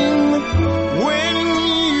extreme. When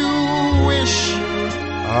you wish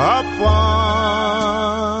upon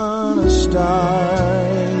a star,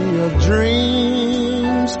 your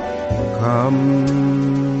dreams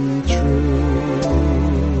come true.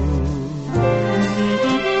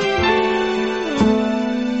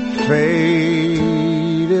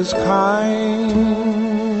 Fate is kind.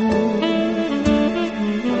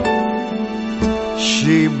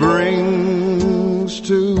 She brings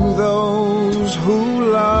to those who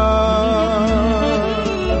love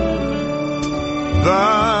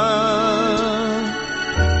the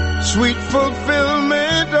sweet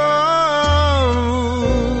fulfillment of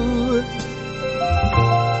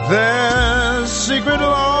their secret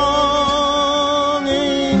longing.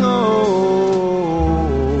 Oh,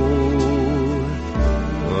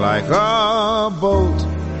 like a bolt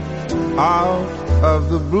out of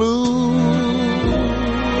the blue,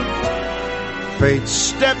 fate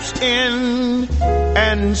steps in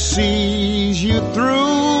and sees you through.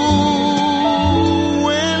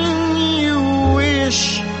 When you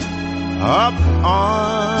wish up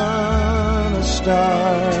on a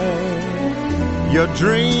star, your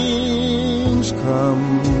dreams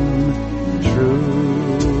come true.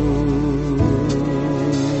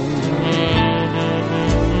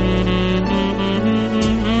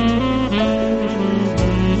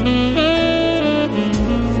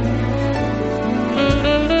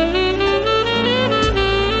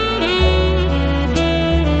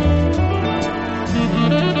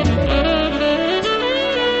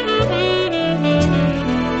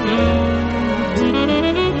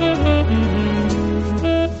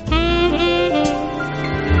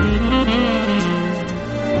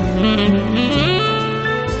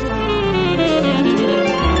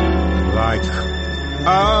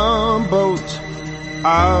 A boat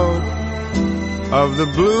out of the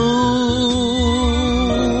blue,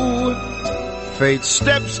 fate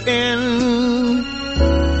steps in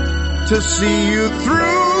to see you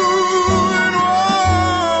through. And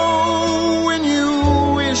oh, when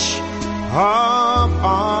you wish upon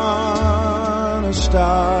a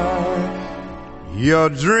star, your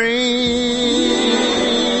dreams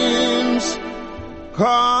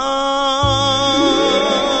come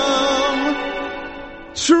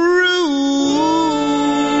true.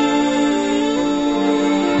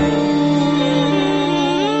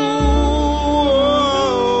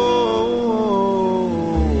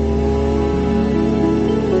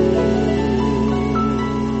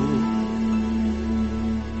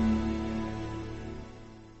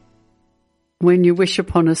 When You Wish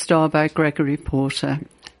Upon a Star by Gregory Porter.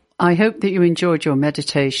 I hope that you enjoyed your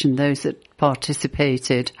meditation, those that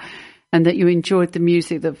participated, and that you enjoyed the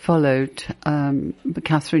music that followed,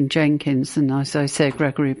 Catherine Jenkins and, as I say,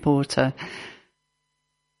 Gregory Porter.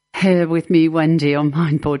 Here with me, Wendy, on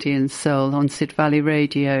Mind, Body and Soul on Sid Valley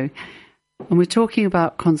Radio. And we're talking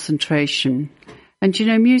about concentration. And, you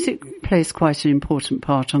know, music plays quite an important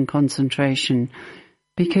part on concentration,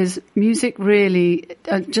 because music really,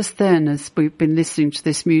 just then, as we've been listening to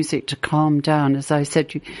this music to calm down, as I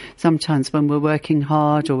said, sometimes when we're working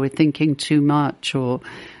hard or we're thinking too much or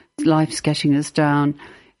life's getting us down,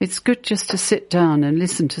 it's good just to sit down and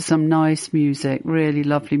listen to some nice music, really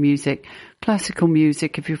lovely music. Classical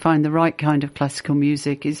music, if you find the right kind of classical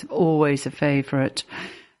music, is always a favourite.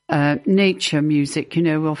 Nature music, you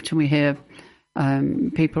know, often we hear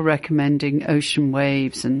people recommending ocean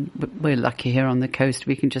waves, and we're lucky here on the coast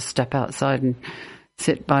we can just step outside and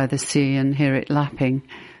sit by the sea and hear it lapping.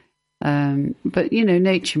 But, you know,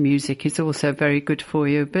 nature music is also very good for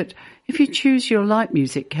you. But if you choose your light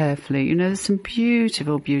music carefully, you know, there's some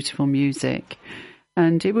beautiful, beautiful music.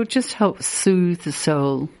 And it will just help soothe the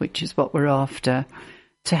soul, which is what we're after,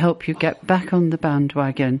 to help you get back on the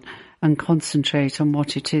bandwagon and concentrate on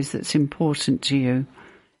what it is that's important to you.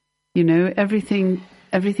 You know, everything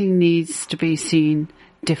needs to be seen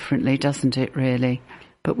differently, doesn't it, really?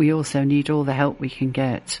 But we also need all the help we can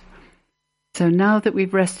get. So now that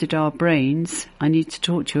we've rested our brains, I need to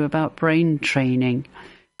talk to you about brain training,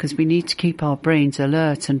 because we need to keep our brains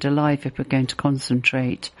alert and alive if we're going to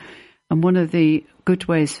concentrate. And one of the good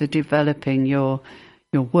ways for developing your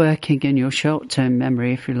working and your short-term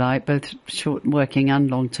memory, if you like, both short working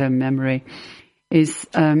and long-term memory, is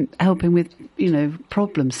helping with,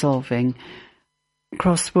 problem solving.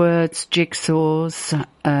 Crosswords, jigsaws,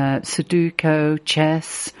 Sudoku,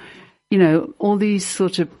 chess, all these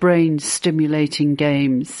sort of brain stimulating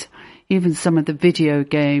games. Even some of the video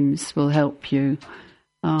games will help you.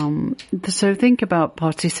 So think about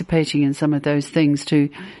participating in some of those things to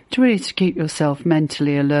really to keep yourself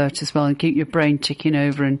mentally alert as well, and keep your brain ticking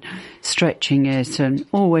over and stretching it, and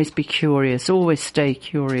always be curious, always stay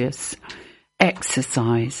curious.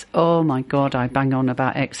 Exercise. Oh my God, I bang on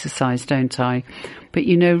about exercise, don't I? But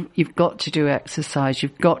you've got to do exercise.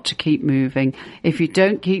 You've got to keep moving. If you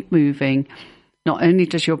don't keep moving, not only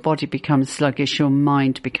does your body become sluggish, your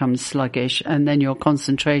mind becomes sluggish, and then your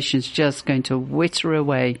concentration's just going to wither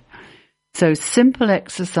away. So simple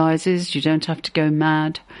exercises, you don't have to go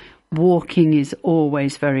mad. Walking is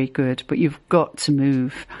always very good, but you've got to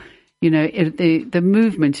move. The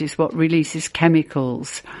movement is what releases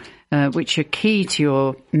chemicals, which are key to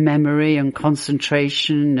your memory and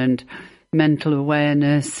concentration and mental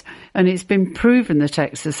awareness. And it's been proven that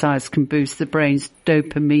exercise can boost the brain's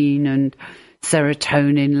dopamine and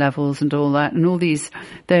serotonin levels and all that. And all these,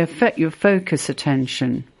 they affect your focus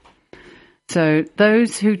attention. So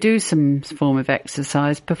those who do some form of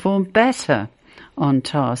exercise perform better on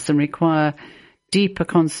tasks and require deeper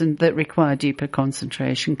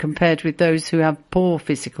concentration compared with those who have poor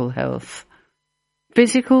physical health.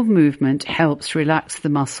 Physical movement helps relax the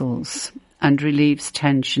muscles and relieves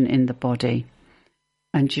tension in the body.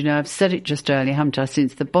 And I've said it just earlier, haven't I?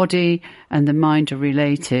 Since the body and the mind are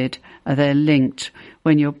related, they're linked.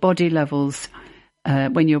 When your body feels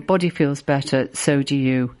better, so do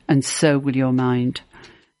you, and so will your mind.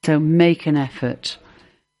 So make an effort.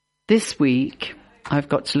 This week, I've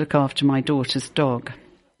got to look after my daughter's dog.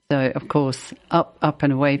 So, of course, up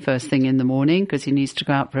and away first thing in the morning, because he needs to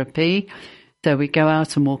go out for a pee. So we go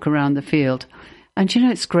out and walk around the field. And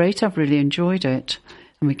it's great. I've really enjoyed it.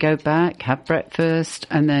 And we go back, have breakfast,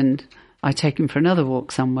 and then I take him for another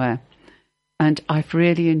walk somewhere. And I've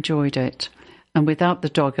really enjoyed it. And without the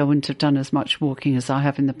dog, I wouldn't have done as much walking as I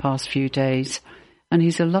have in the past few days. And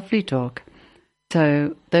he's a lovely dog.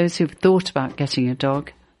 So those who've thought about getting a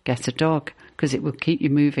dog, get a dog, because it will keep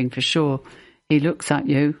you moving for sure. He looks at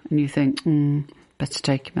you and you think, better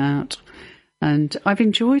take him out. And I've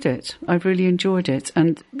enjoyed it. I've really enjoyed it.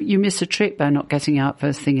 And you miss a trick by not getting out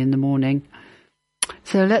first thing in the morning.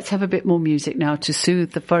 So let's have a bit more music now to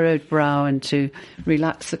soothe the furrowed brow and to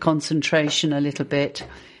relax the concentration a little bit.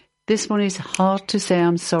 This one is Hard to Say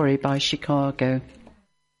I'm Sorry by Chicago.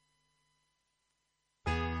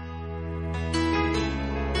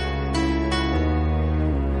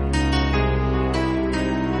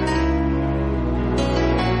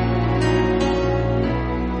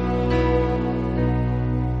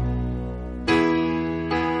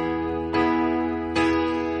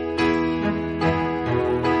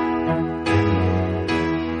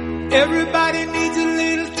 Everybody needs a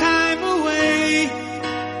little time away,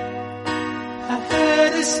 I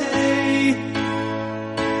heard her say,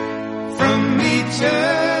 from each other.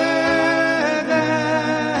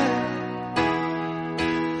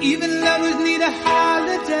 Even lovers need a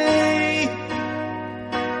holiday,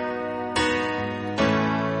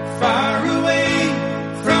 far away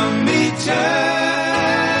from each other.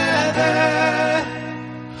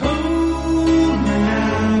 Oh,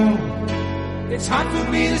 now it's hard for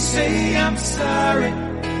me to say I'm sorry.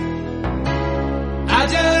 I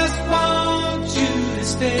just want you to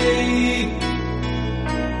stay.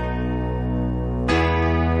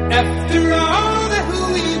 After all that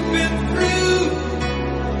we've been through,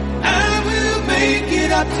 I will make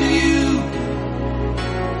it up to you.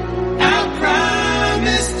 I'll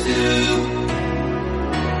promise to.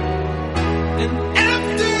 And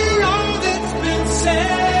after all that's been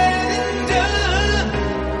said and done,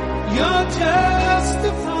 you're just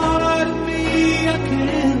a part of me I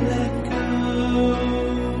can't let go.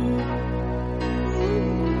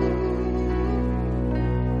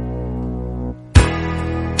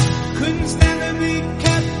 Couldn't stand to be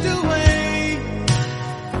kept away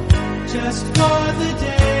just for the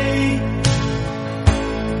day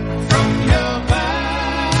from your body.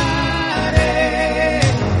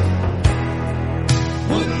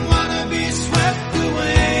 Wouldn't wanna be swept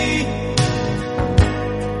away,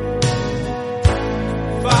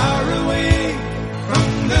 far away from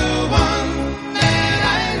the one that I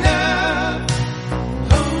love.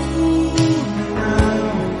 Oh,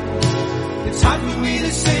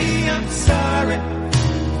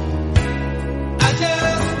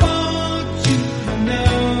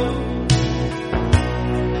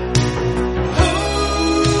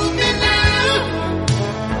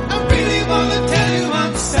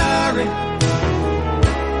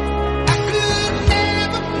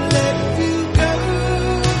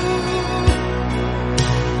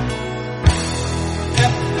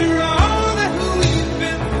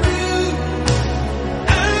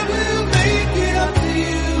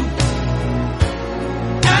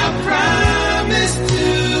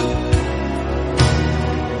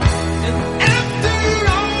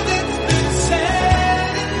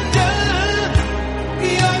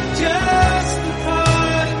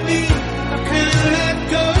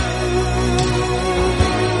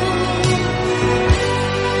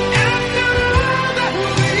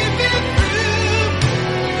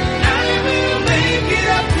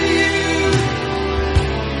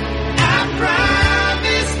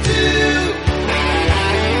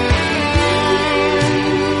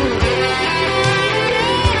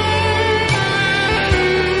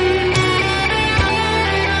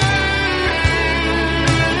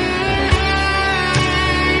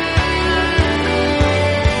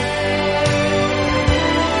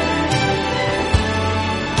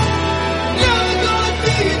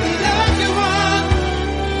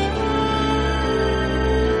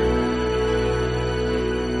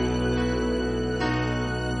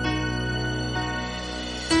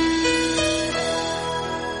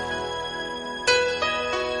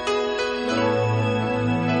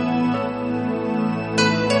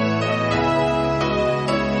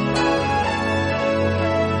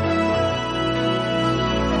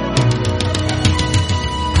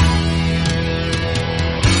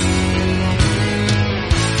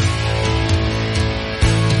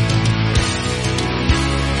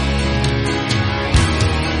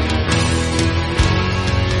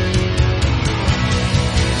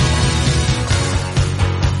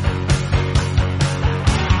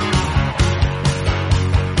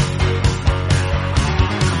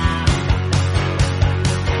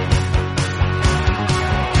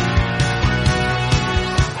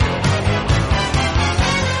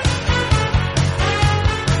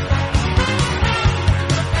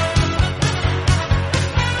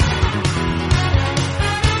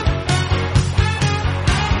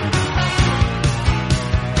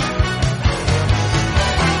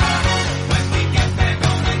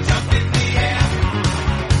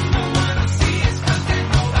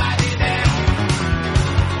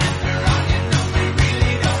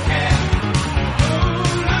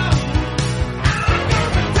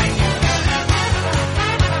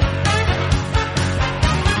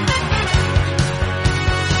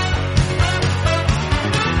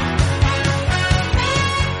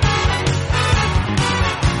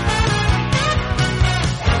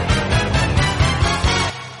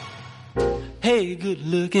 good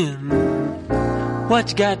looking,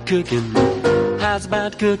 what you got cooking? How's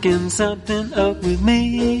about cooking something up with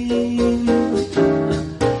me?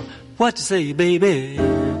 What you say, baby?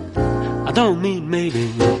 I don't mean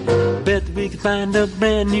maybe. Bet that we can find a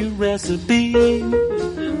brand new recipe.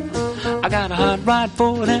 I got a hot rod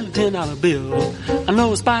for it and a $10 bill. I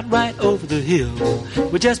know a spot right over the hill.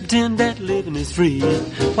 We just pretend that living is free.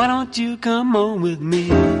 Why don't you come on with me?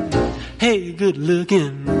 Hey, good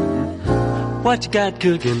looking, what you got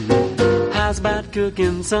cooking? How's about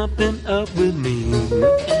cooking something up with me?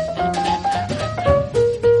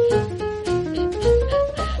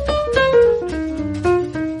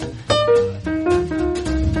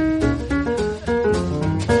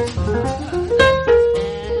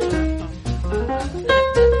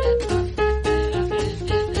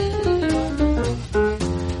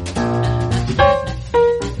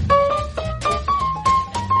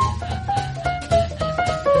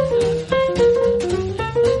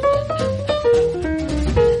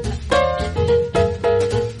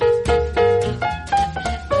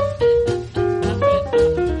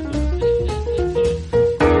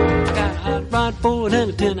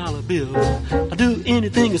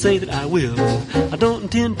 Say that I will. I don't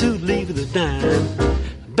intend to leave with a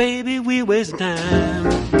dime. Baby, we waste time.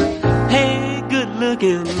 Hey, good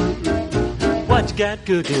looking, what you got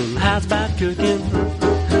cooking? How's about cooking?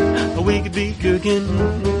 We could be cooking.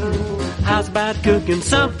 How's about cooking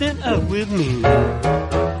something up with me?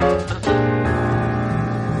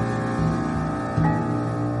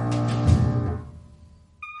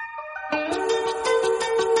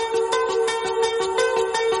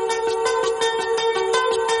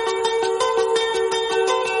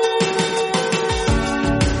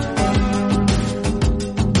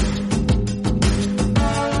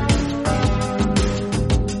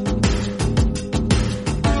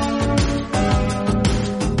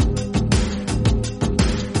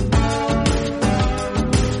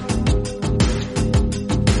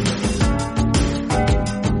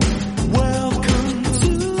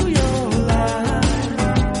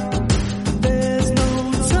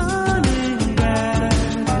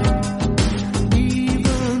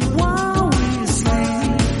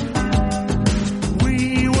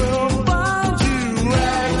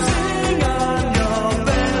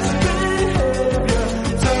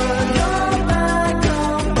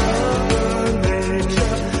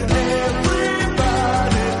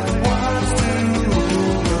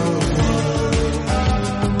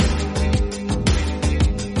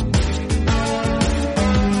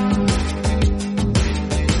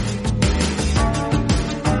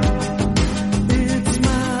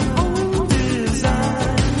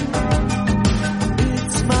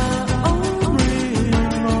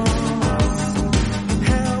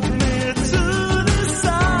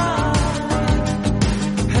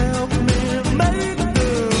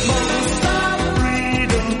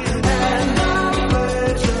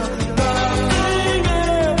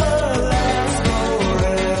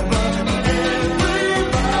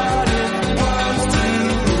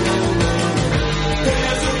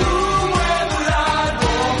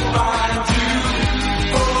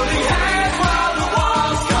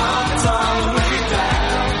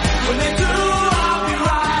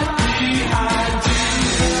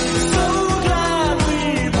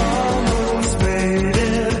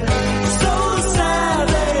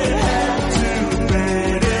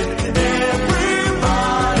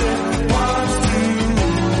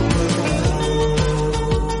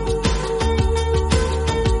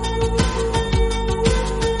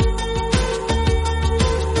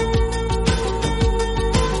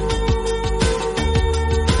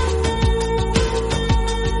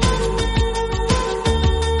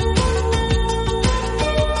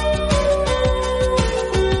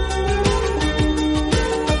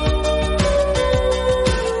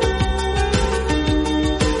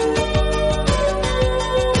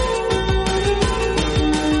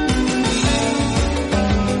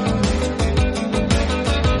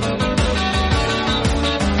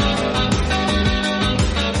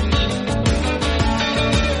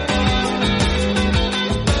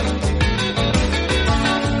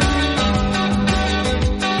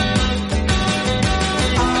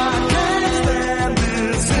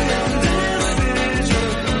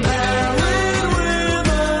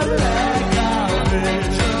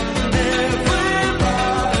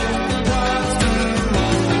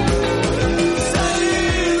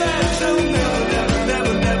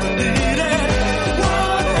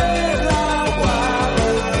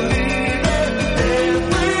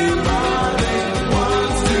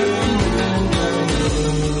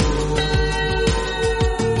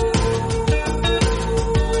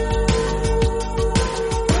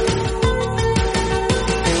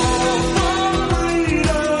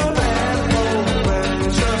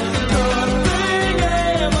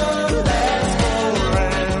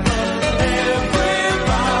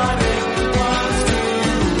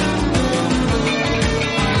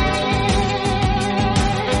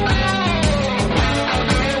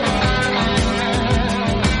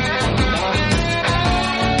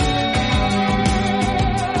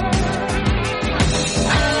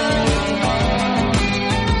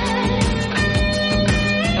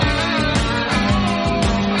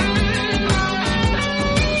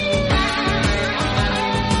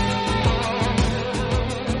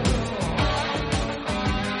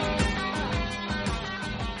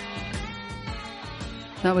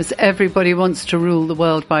 That was Everybody Wants to Rule the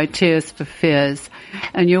World by Tears for Fears.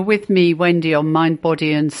 And you're with me, Wendy, on Mind,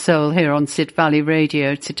 Body and Soul here on Sid Valley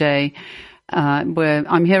Radio today, where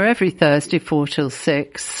I'm here every Thursday, 4 till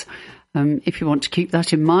 6. If you want to keep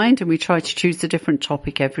that in mind, and we try to choose a different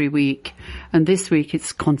topic every week. And this week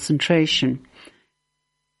it's concentration.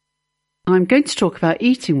 I'm going to talk about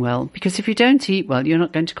eating well, because if you don't eat well, you're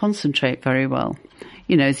not going to concentrate very well.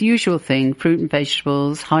 You know, it's the usual thing, fruit and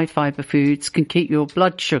vegetables, high fibre foods can keep your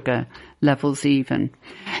blood sugar levels even.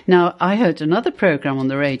 Now, I heard another programme on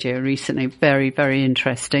the radio recently, very, very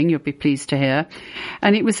interesting, you'll be pleased to hear,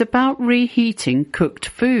 and it was about reheating cooked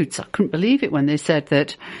foods. I couldn't believe it when they said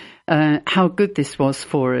that how good this was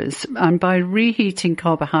for us. And by reheating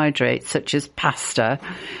carbohydrates such as pasta,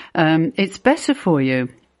 it's better for you.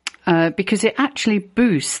 Because it actually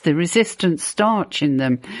boosts the resistant starch in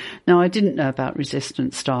them. Now, I didn't know about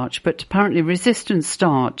resistant starch, but apparently resistant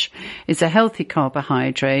starch is a healthy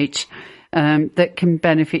carbohydrate that can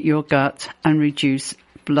benefit your gut and reduce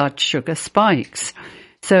blood sugar spikes.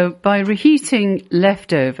 So by reheating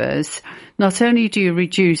leftovers, not only do you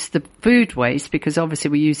reduce the food waste, because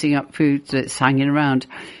obviously we're using up food that's hanging around,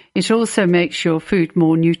 it also makes your food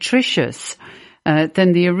more nutritious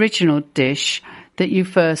than the original dish that you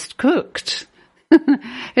first cooked.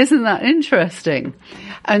 Isn't that interesting?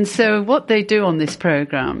 And so what they do on this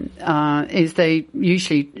program is they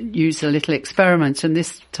usually use a little experiment, and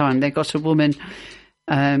this time they got a woman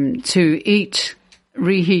to eat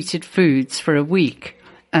reheated foods for a week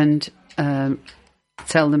and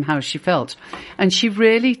tell them how she felt. And she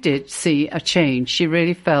really did see a change. She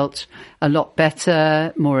really felt a lot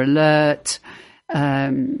better, more alert.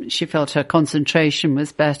 She felt her concentration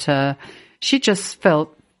was better. She just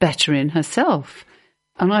felt better in herself.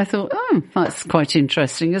 And I thought, oh, that's quite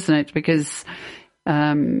interesting, isn't it? Because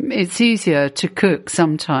it's easier to cook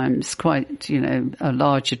sometimes quite, a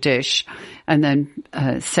larger dish and then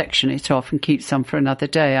section it off and keep some for another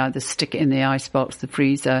day, either stick it in the icebox, the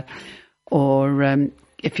freezer, or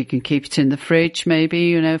if you can keep it in the fridge,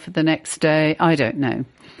 maybe, for the next day. I don't know.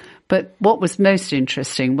 But what was most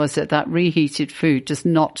interesting was that reheated food does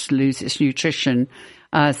not lose its nutrition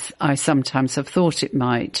as I sometimes have thought it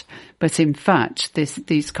might. But in fact,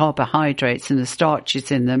 these carbohydrates and the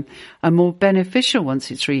starches in them are more beneficial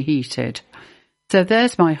once it's reheated. So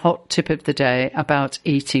there's my hot tip of the day about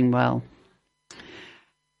eating well.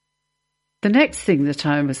 The next thing that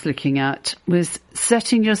I was looking at was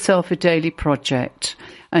setting yourself a daily project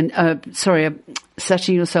and,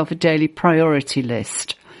 setting yourself a daily priority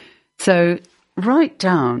list. So write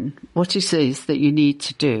down what it is that you need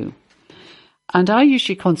to do. And I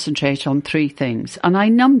usually concentrate on 3 things, and I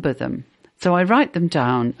number them. So I write them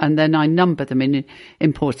down, and then I number them in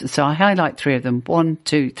importance. So I highlight 3 of them, 1,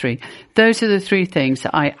 2, 3. Those are the 3 things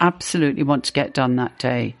that I absolutely want to get done that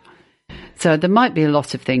day. So there might be a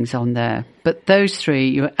lot of things on there, but those 3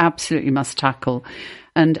 you absolutely must tackle.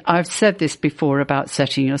 And I've said this before about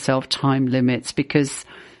setting yourself time limits, because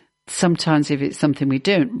sometimes if it's something we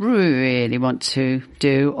don't really want to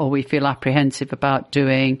do, or we feel apprehensive about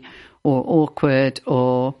doing, or awkward,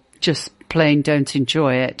 or just plain don't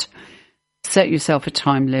enjoy it, set yourself a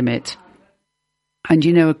time limit. And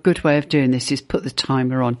a good way of doing this is put the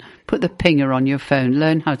timer on, put the pinger on your phone,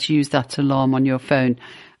 learn how to use that alarm on your phone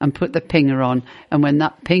and put the pinger on. And when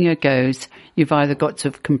that pinger goes, you've either got to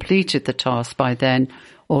have completed the task by then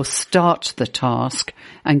or start the task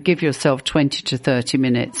and give yourself 20 to 30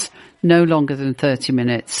 minutes, no longer than 30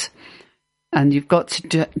 minutes. And you've got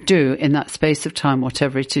to do in that space of time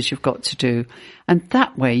whatever it is you've got to do. And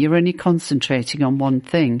that way you're only concentrating on one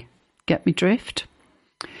thing. Get me drift?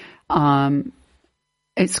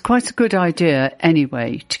 It's quite a good idea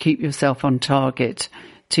anyway to keep yourself on target,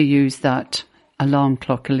 to use that alarm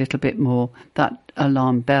clock a little bit more, that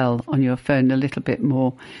alarm bell on your phone a little bit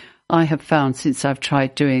more. I have found since I've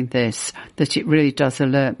tried doing this that it really does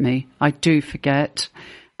alert me. I do forget,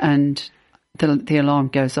 and the alarm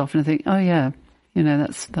goes off and I think, oh yeah,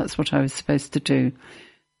 that's what I was supposed to do.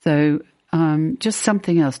 So just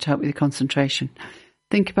something else to help with your concentration.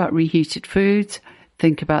 Think about reheated foods,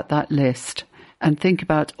 think about that list, and think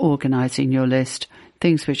about organising your list,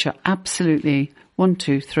 things which are absolutely 1,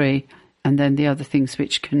 2, 3, and then the other things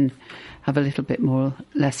which can have a little bit more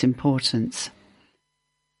less importance.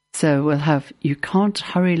 So we'll have You Can't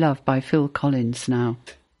Hurry Love by Phil Collins now.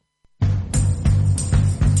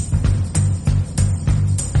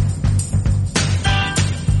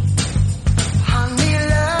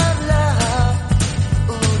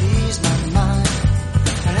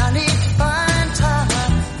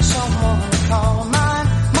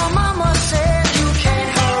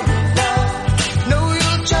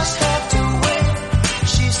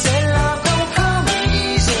 She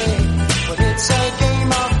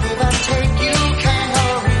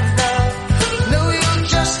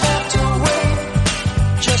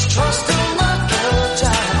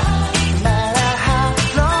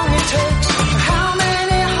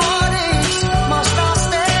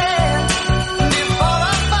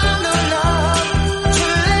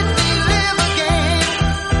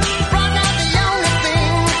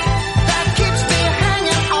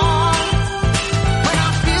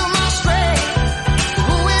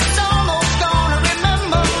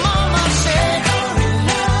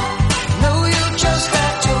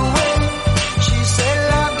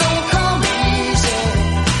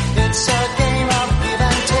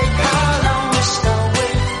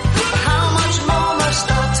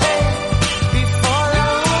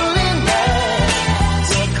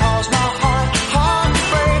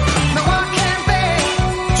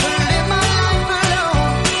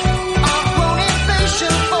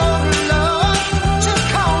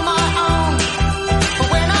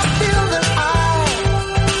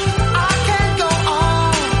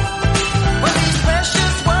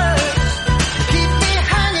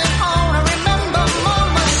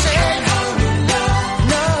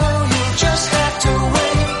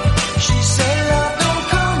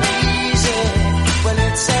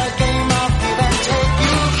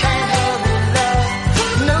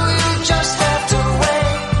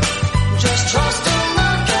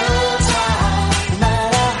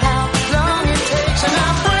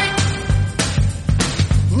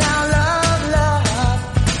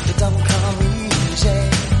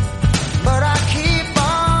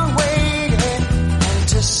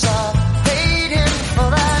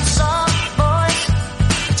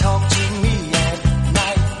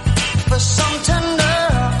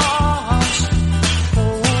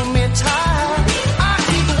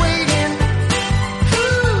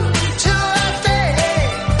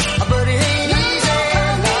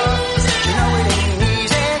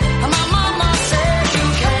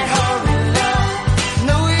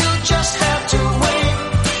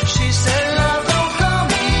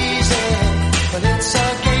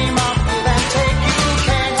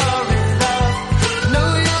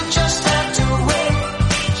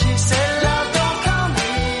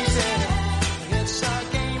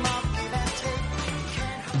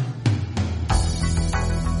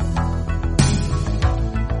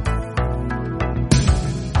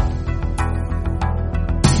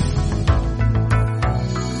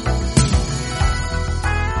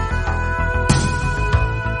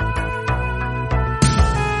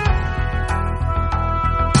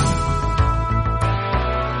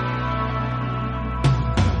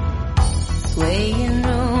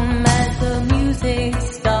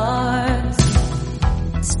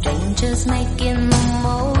Strangers making the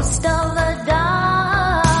most of the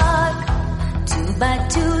dark. Two by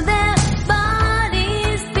two their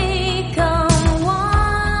bodies become one.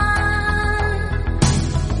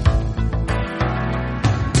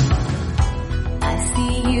 I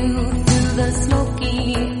see you through the smoky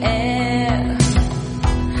air.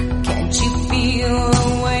 Can't you feel the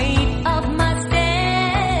weight of my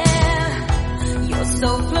stare? You're so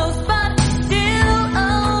close but still a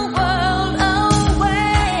world away.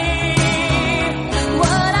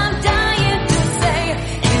 What I'm dying to say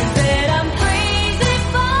is that I'm crazy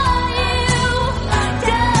for you.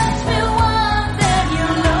 Touch me once and you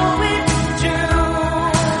know it's true.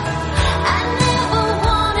 I never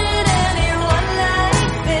wanted anyone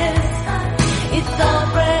like this. It's all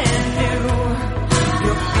brand new.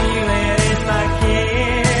 You feel it in my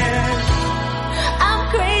kiss. I'm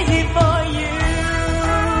crazy for you.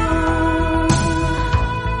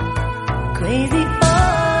 Crazy for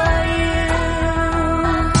you.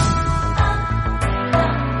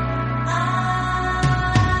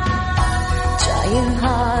 Trying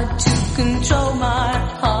hard to control my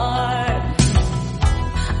heart.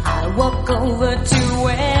 I walk over to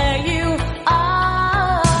where you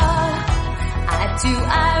are. Eye to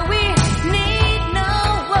eye, we need no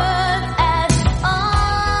words at all.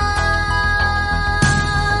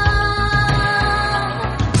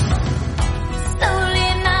 Slowly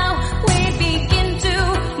now we begin to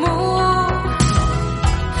move.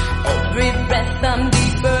 Every breath I'm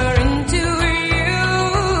deeper into you.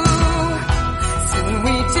 Soon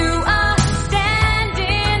we two are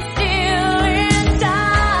standing still in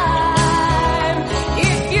time.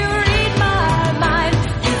 If you read my mind,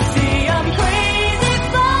 you see I'm crazy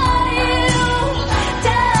for you.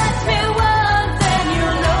 Touch me once and you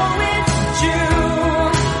know it's true.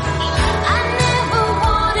 I never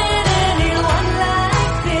wanted anyone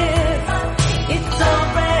like this. It's so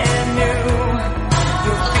brand new.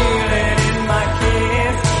 You feel it in my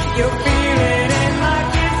kiss. You feel it in my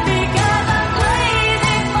kiss because I'm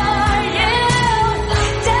crazy for you.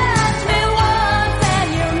 Touch me once and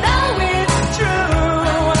you know it's true.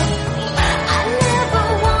 I never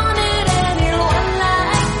wanted anyone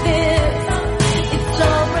like this. It's so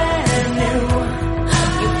brand new.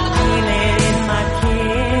 You feel it in my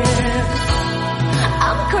kiss.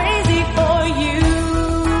 I'm crazy for you.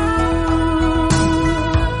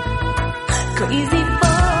 Crazy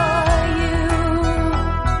for you.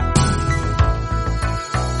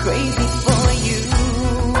 Crazy for you.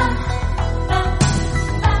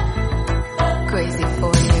 Crazy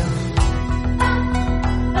for you.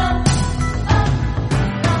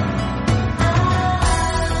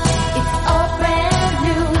 It's all brand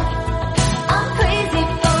new. I'm crazy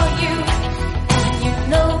for you. And you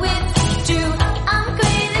know it's true. I'm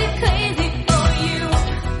crazy, crazy for you.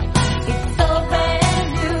 It's all brand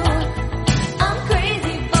new. I'm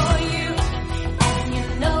crazy for you. And you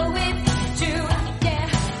know it's true. Yeah,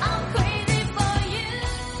 I'm crazy for you.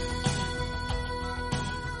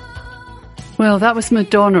 Well, that was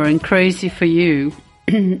Madonna and Crazy for You.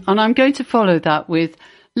 And I'm going to follow that with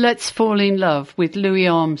Let's Fall in Love with Louis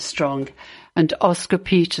Armstrong and Oscar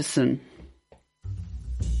Peterson.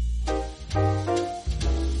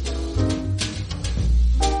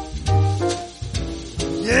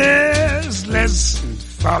 Yes, let's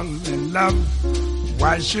fall in love.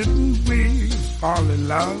 Why shouldn't we fall in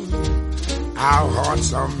love? Our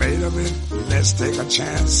hearts are made of it. Let's take a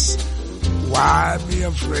chance. Why be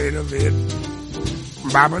afraid of it?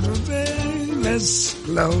 Baba today, let's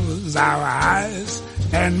close our eyes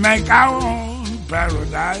and make our own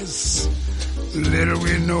paradise. Little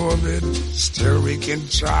we know of it, still we can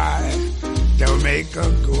try. Don't make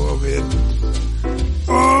a go of it.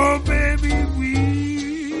 Oh, baby,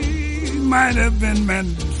 we might have been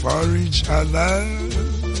meant for each other.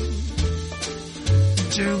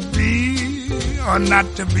 To be or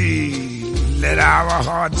not to be, let our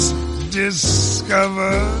hearts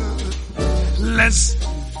discover. Let's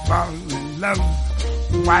fall in love.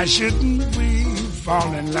 Why shouldn't we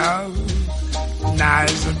fall in love? Now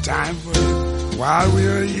is the time for it. While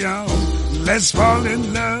we're young, let's fall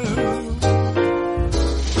in love.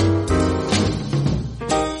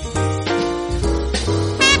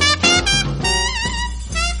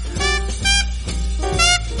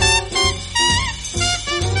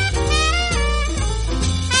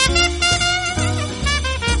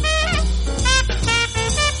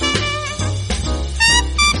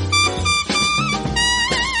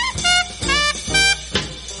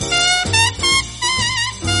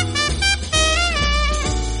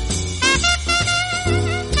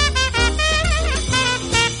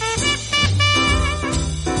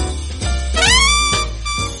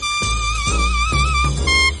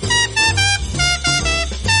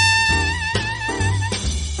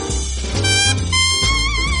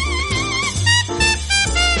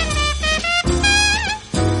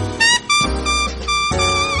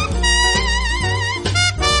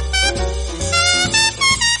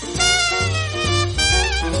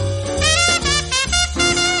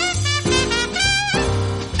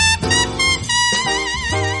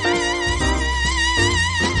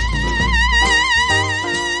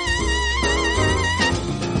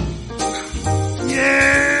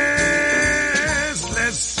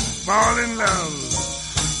 fall in love?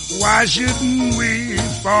 Why shouldn't we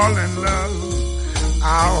fall in love?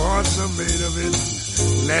 Our hearts are made of it.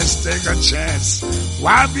 Let's take a chance.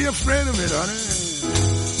 Why be afraid of it, honey?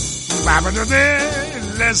 Baba today,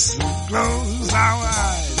 let's close our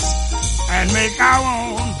eyes and make our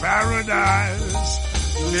own paradise.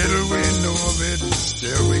 Little we know of it,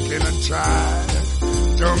 still we can try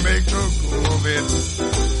to make a go of it.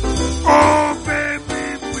 Oh, baby,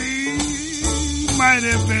 we might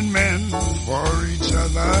have been meant for each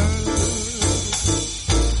other.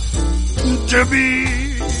 To be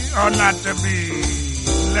or not to be,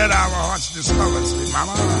 let our hearts discover, sweet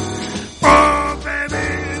mama. Oh, baby,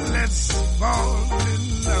 let's fall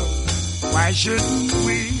in love. Why shouldn't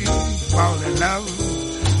we fall in love?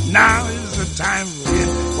 Now is the time for it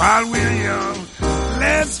while we're young.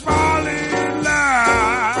 Let's fall in love.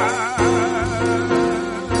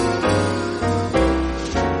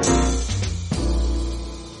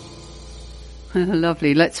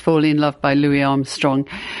 Lovely. Let's Fall in Love by Louis Armstrong.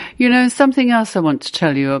 You know, something else I want to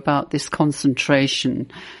tell you about this concentration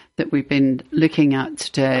that we've been looking at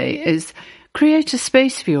today is create a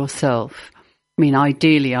space for yourself. I mean,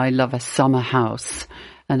 ideally, I love a summer house,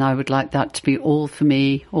 and I would like that to be all for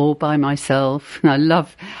me, all by myself. And I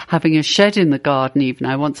love having a shed in the garden even.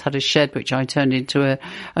 I once had a shed which I turned into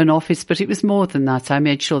an office, but it was more than that. I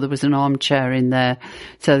made sure there was an armchair in there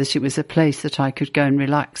so that it was a place that I could go and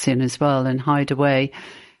relax in as well and hide away.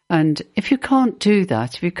 And if you can't do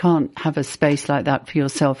that, if you can't have a space like that for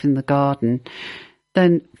yourself in the garden,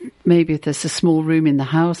 then maybe if there's a small room in the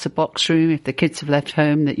house, a box room, if the kids have left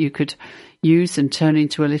home, that you could use and turn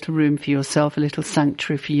into a little room for yourself, a little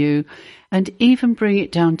sanctuary for you, and even bring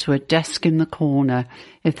it down to a desk in the corner.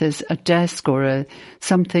 If there's a desk or a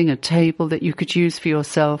table that you could use for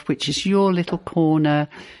yourself, which is your little corner,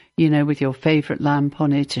 you know, with your favourite lamp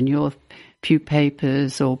on it and your few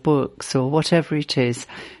papers or books or whatever it is,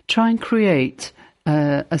 try and create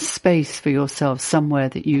a space for yourself somewhere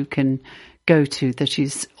that you can go to that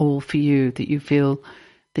is all for you, that you feel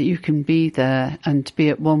that you can be there and be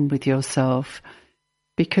at one with yourself,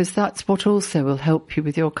 because that's what also will help you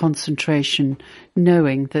with your concentration,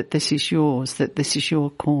 knowing that this is yours, that this is your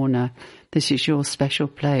corner, this is your special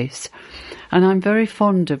place. And I'm very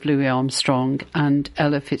fond of Louis Armstrong and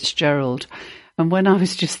Ella Fitzgerald. And when I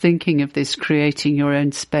was just thinking of this, creating your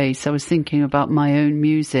own space, I was thinking about my own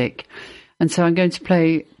music. And so I'm going to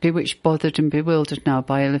play Bewitched, Bothered and Bewildered now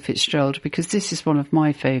by Ella Fitzgerald, because this is one of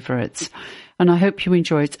my favourites. And I hope you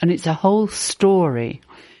enjoy it. And it's a whole story.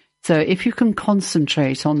 So if you can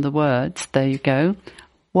concentrate on the words, there you go.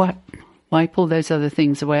 Wipe all those other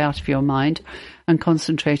things away out of your mind and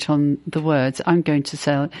concentrate on the words. I'm going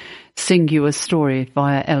to sing you a story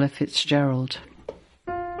via Ella Fitzgerald.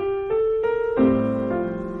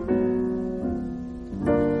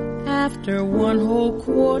 After one whole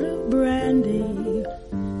quart of brandy,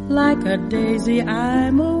 like a daisy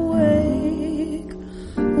I'm awake,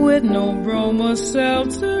 with no broma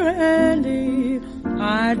seltzer handy,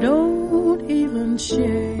 I don't even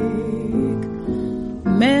shake.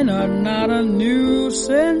 Men are not a new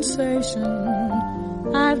sensation,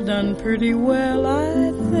 I've done pretty well,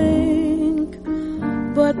 I think,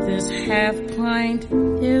 but this half-pint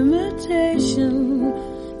imitation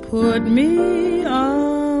put me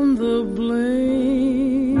on the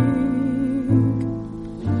blink.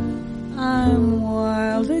 I'm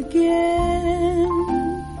wild again,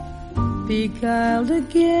 beguiled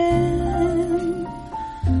again,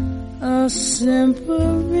 a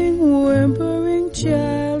simpering, whimpering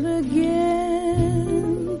child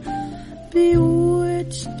again,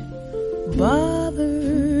 bewitched,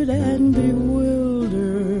 bothered and bewildered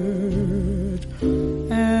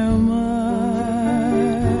am I.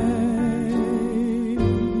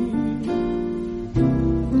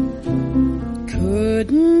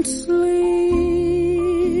 Couldn't sleep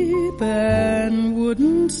and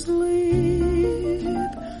wouldn't sleep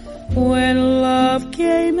when love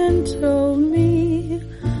came and told me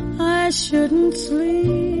I shouldn't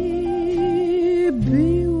sleep.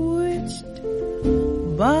 Bewitched,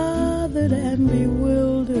 bothered and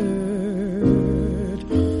bewildered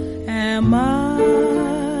am I.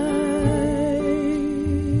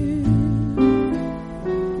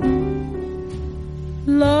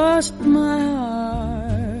 Lost my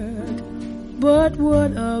heart, but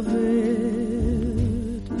what of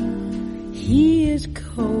it? He is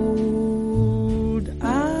cold,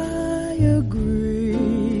 I agree.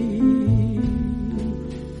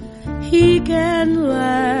 He can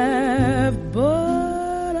laugh,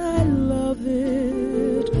 but I love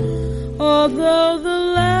it, although the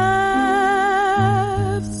laugh's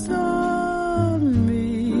on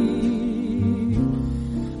me.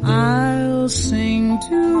 I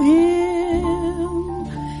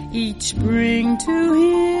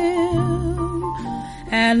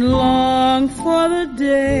and long for the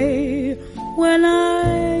day when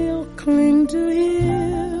I'll cling to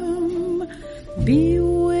him,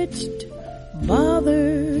 bewitched,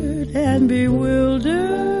 bothered, and bewildered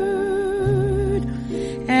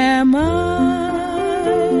am I.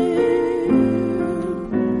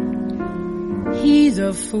 He's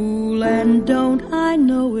a fool and don't I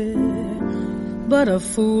know it, but a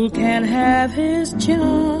fool can't have his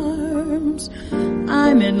charms.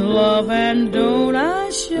 I'm in love and don't I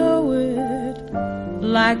show it,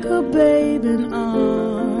 like a babe in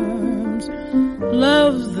arms.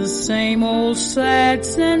 Love's the same old sad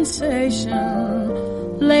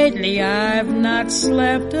sensation. Lately I've not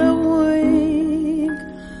slept a wink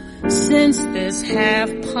since this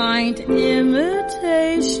half-pint imitation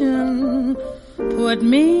put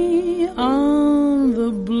me on the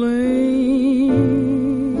blink.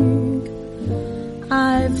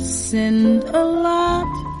 I've sinned a lot,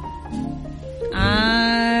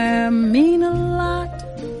 I mean a lot,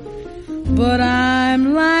 but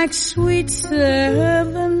I'm like sweet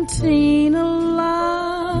 17 a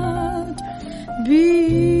lot,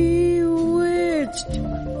 bewitched,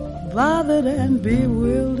 bothered, and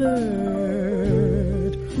bewildered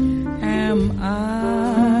am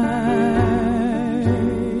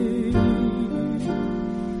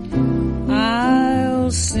I'll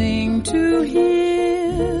sing to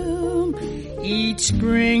him, each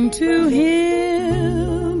spring to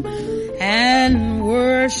him, and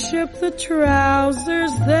worship the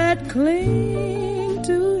trousers that cling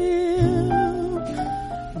to him.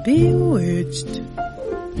 Bewitched,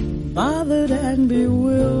 bothered, and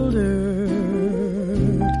bewildered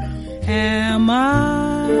am I.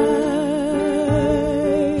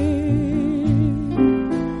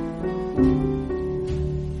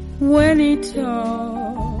 When he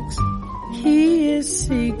talks, he is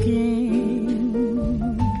seeking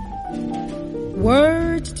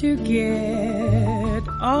words to get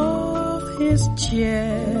off his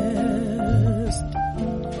chest.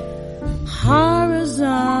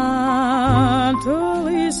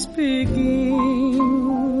 Horizontally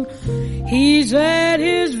speaking, he's at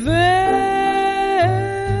his very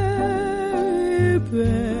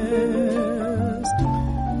best.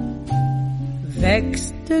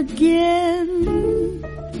 Vexed again,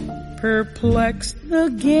 perplexed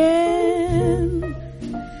again.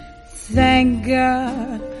 Thank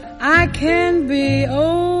God I can be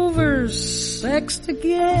oversexed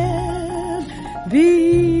again.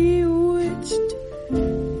 Bewitched,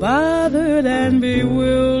 bothered, and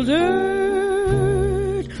bewildered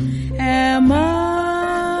am I.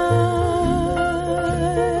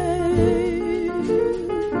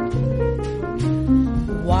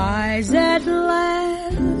 Wise at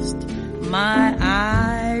last, my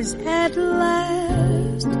eyes at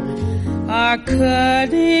last are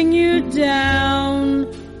cutting you down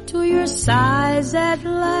to your size at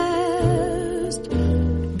last.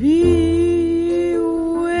 Bewitched,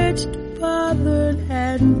 bothered,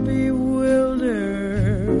 and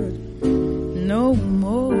bewildered no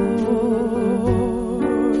more.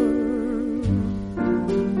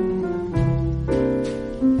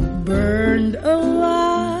 Burned a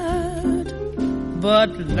lot, but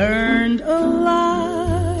learned a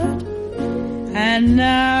lot, and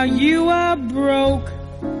now you are broke,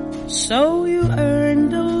 so you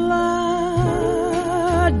earned a lot.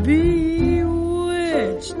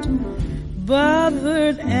 Bewitched,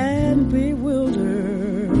 bothered, and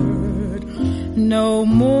bewildered no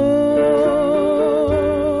more.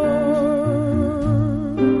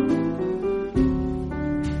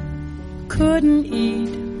 Couldn't eat,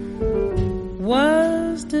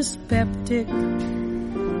 was dyspeptic.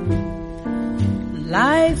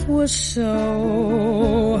 Life was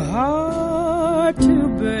so hard to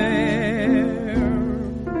bear.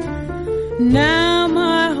 Now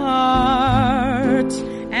my heart's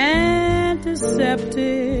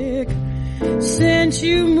antiseptic since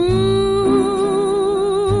you moved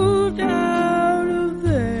out of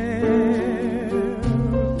there.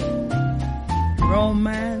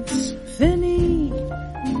 Romance, Finny,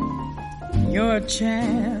 your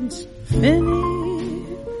chance, Finny.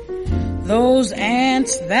 Those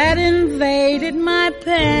ants that invaded my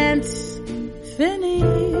pants, Finny.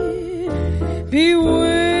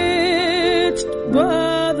 Bewitched,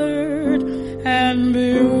 bothered, and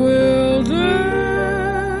bewildered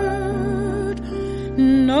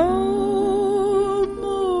no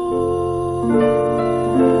more.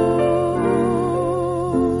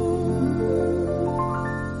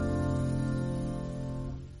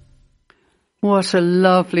 What a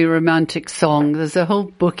lovely romantic song. There's a whole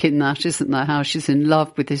book in that, isn't there? How she's in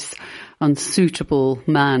love with this unsuitable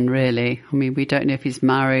man, really. I mean, we don't know if he's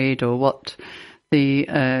married or what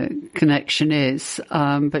connection is,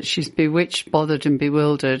 but she's bewitched, bothered and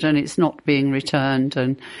bewildered, and it's not being returned,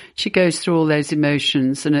 and she goes through all those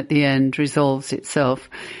emotions and at the end resolves itself.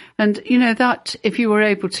 And you know that if you were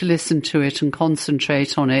able to listen to it and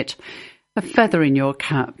concentrate on it, a feather in your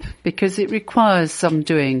cap, because it requires some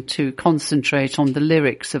doing to concentrate on the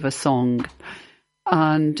lyrics of a song.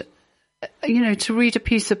 And you know, to read a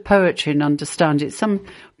piece of poetry and understand it, some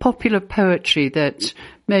popular poetry that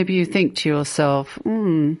maybe you think to yourself,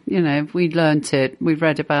 you know, we learnt it, we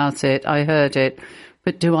read about it, I heard it,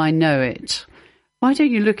 but do I know it? Why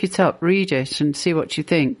don't you look it up, read it and see what you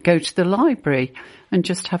think? Go to the library and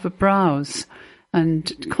just have a browse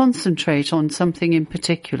and concentrate on something in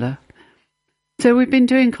particular. So we've been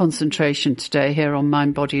doing concentration today here on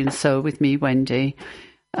Mind, Body and Soul with me, Wendy.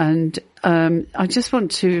 And I just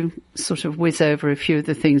want to sort of whiz over a few of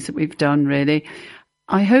the things that we've done, really.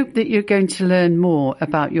 I hope that you're going to learn more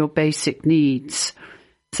about your basic needs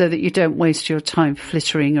so that you don't waste your time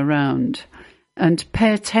flittering around, and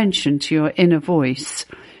pay attention to your inner voice.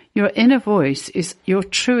 Your inner voice is your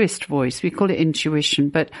truest voice. We call it intuition,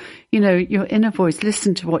 but, you know, your inner voice,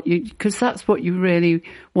 listen to what because that's what you really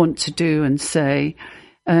want to do and say.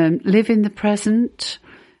 Live in the present.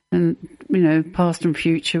 And, you know, past and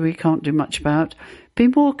future we can't do much about. Be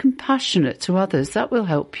more compassionate to others. That will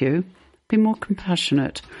help you. Be more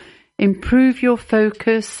compassionate. Improve your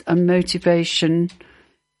focus and motivation.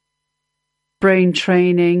 Brain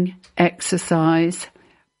training, exercise.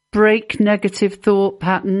 Break negative thought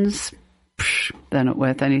patterns. They're not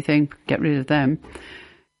worth anything. Get rid of them.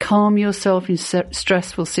 Calm yourself in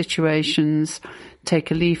stressful situations.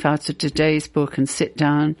 Take a leaf out of today's book and sit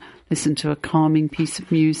down. Listen to a calming piece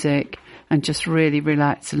of music and just really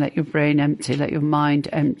relax and let your brain empty, let your mind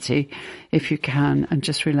empty if you can, and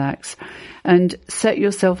just relax. And set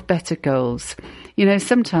yourself better goals. You know,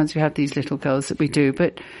 sometimes we have these little goals that we do,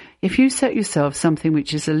 but if you set yourself something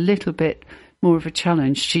which is a little bit more of a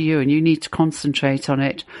challenge to you and you need to concentrate on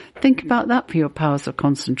it, think about that for your powers of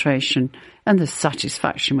concentration and the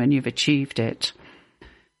satisfaction when you've achieved it.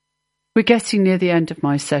 We're getting near the end of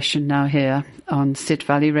my session now here on Sid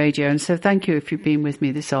Valley Radio, and so thank you if you've been with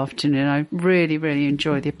me this afternoon. I really, really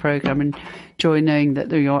enjoy the programme and enjoy knowing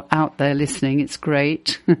that you're out there listening. It's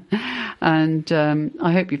great. And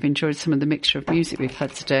I hope you've enjoyed some of the mixture of music we've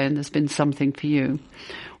had today, and there's been something for you.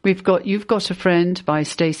 You've Got a Friend by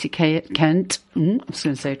Stacey Kent. I was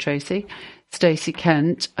going to say Tracy. Stacey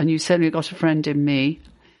Kent, and You Certainly Got a Friend in Me.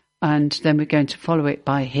 And then we're going to follow it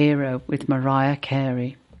by Hero with Mariah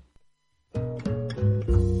Carey.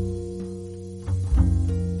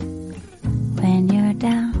 When you're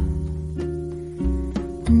down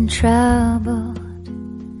and troubled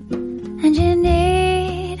and you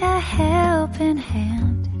need a helping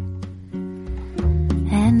hand,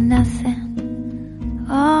 and nothing,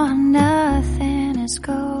 oh nothing is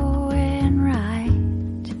going right,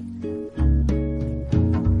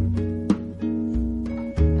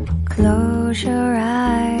 close your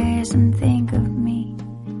eyes and think of me,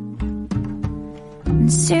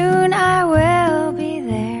 and soon I will be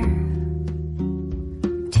there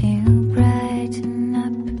to brighten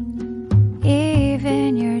up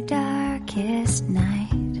even your darkest night.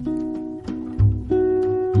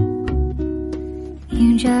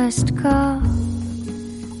 You just call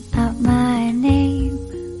out my name,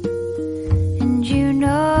 and you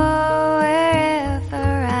know wherever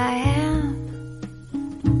I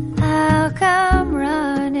am, I'll come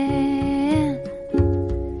running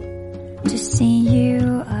to see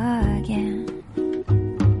you again.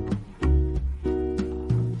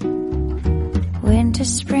 Winter,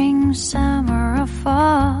 spring, summer or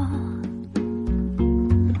fall,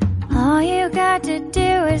 all you got to do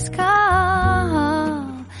is call,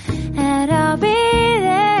 and I'll be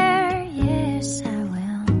there, yes I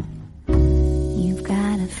will. You've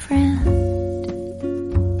got a friend.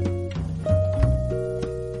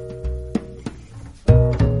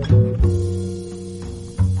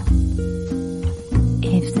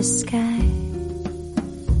 If the sky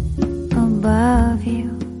above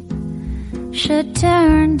you should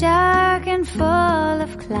turn dark and full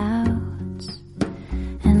of clouds,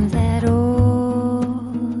 and that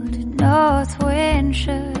old north wind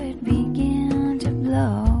should begin to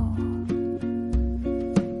blow,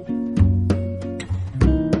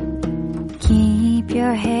 keep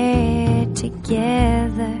your head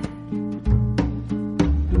together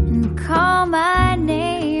and call my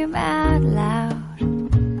name out loud.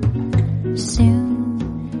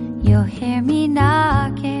 Soon you'll hear me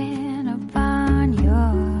knocking upon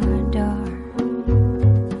your door.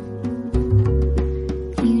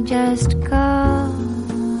 You just call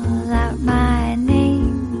out my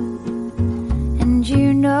name, and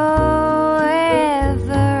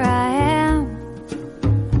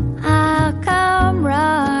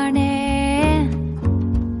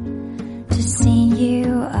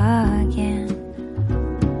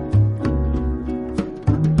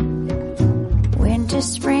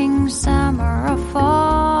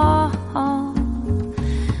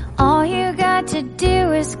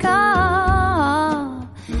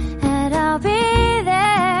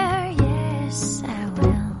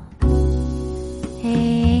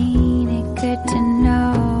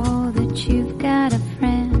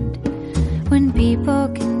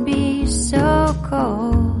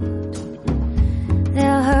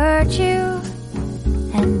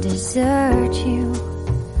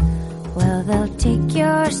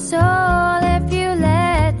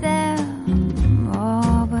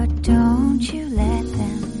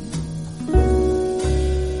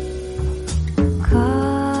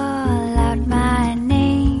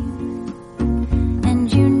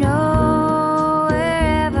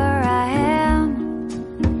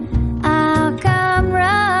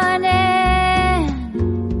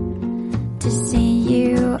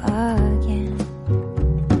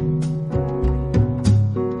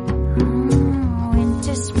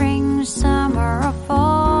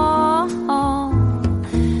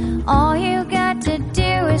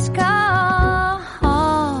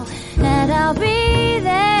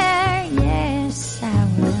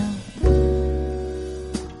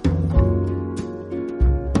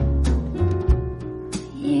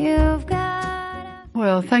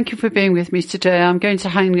Well, thank you for being with me today. I'm going to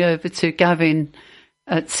hand you over to Gavin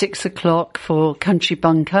at 6 o'clock for Country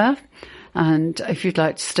Bunker. And if you'd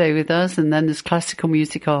like to stay with us, and then there's classical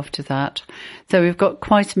music after that. So we've got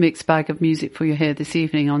quite a mixed bag of music for you here this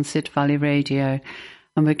evening on Sid Valley Radio.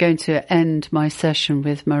 And we're going to end my session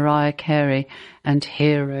with Mariah Carey and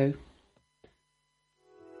Hero.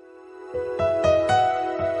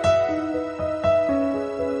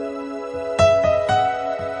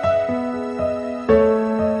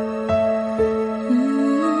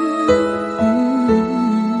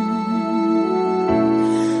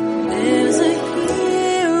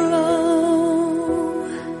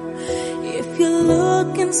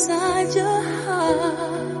 Inside your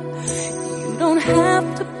heart, you don't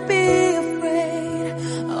have to be afraid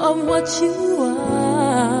of what you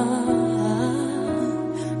are.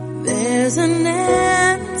 There's an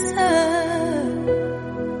answer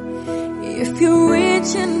if you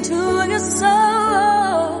reach into your soul,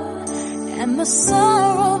 and the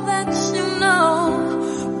sorrow that you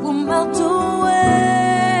know will melt away.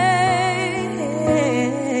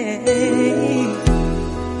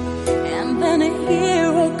 And then a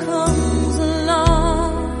hero comes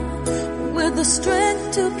along with the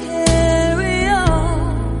strength to carry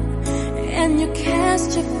on, and you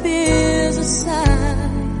cast your fears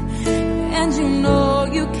aside, and you know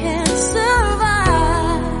you can't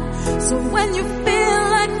survive. So when you feel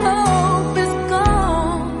like hope is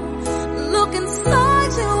gone, look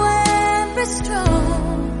inside you and be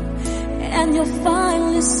strong, and you'll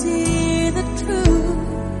finally see the truth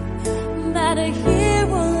that a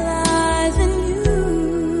hero lies in you.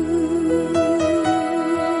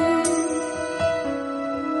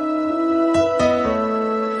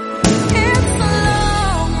 It's a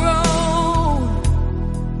long road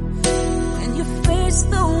when you face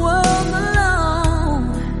the world alone.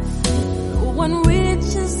 No one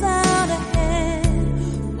reaches out a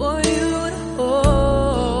hand for you to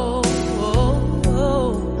hold.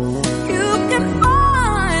 You can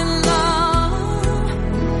find love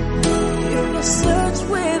if you search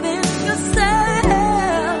within yourself,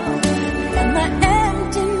 and the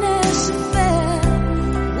emptiness you felt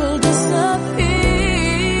will disappear.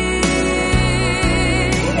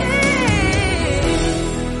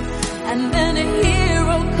 And then a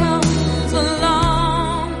hero comes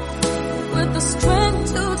along with the strength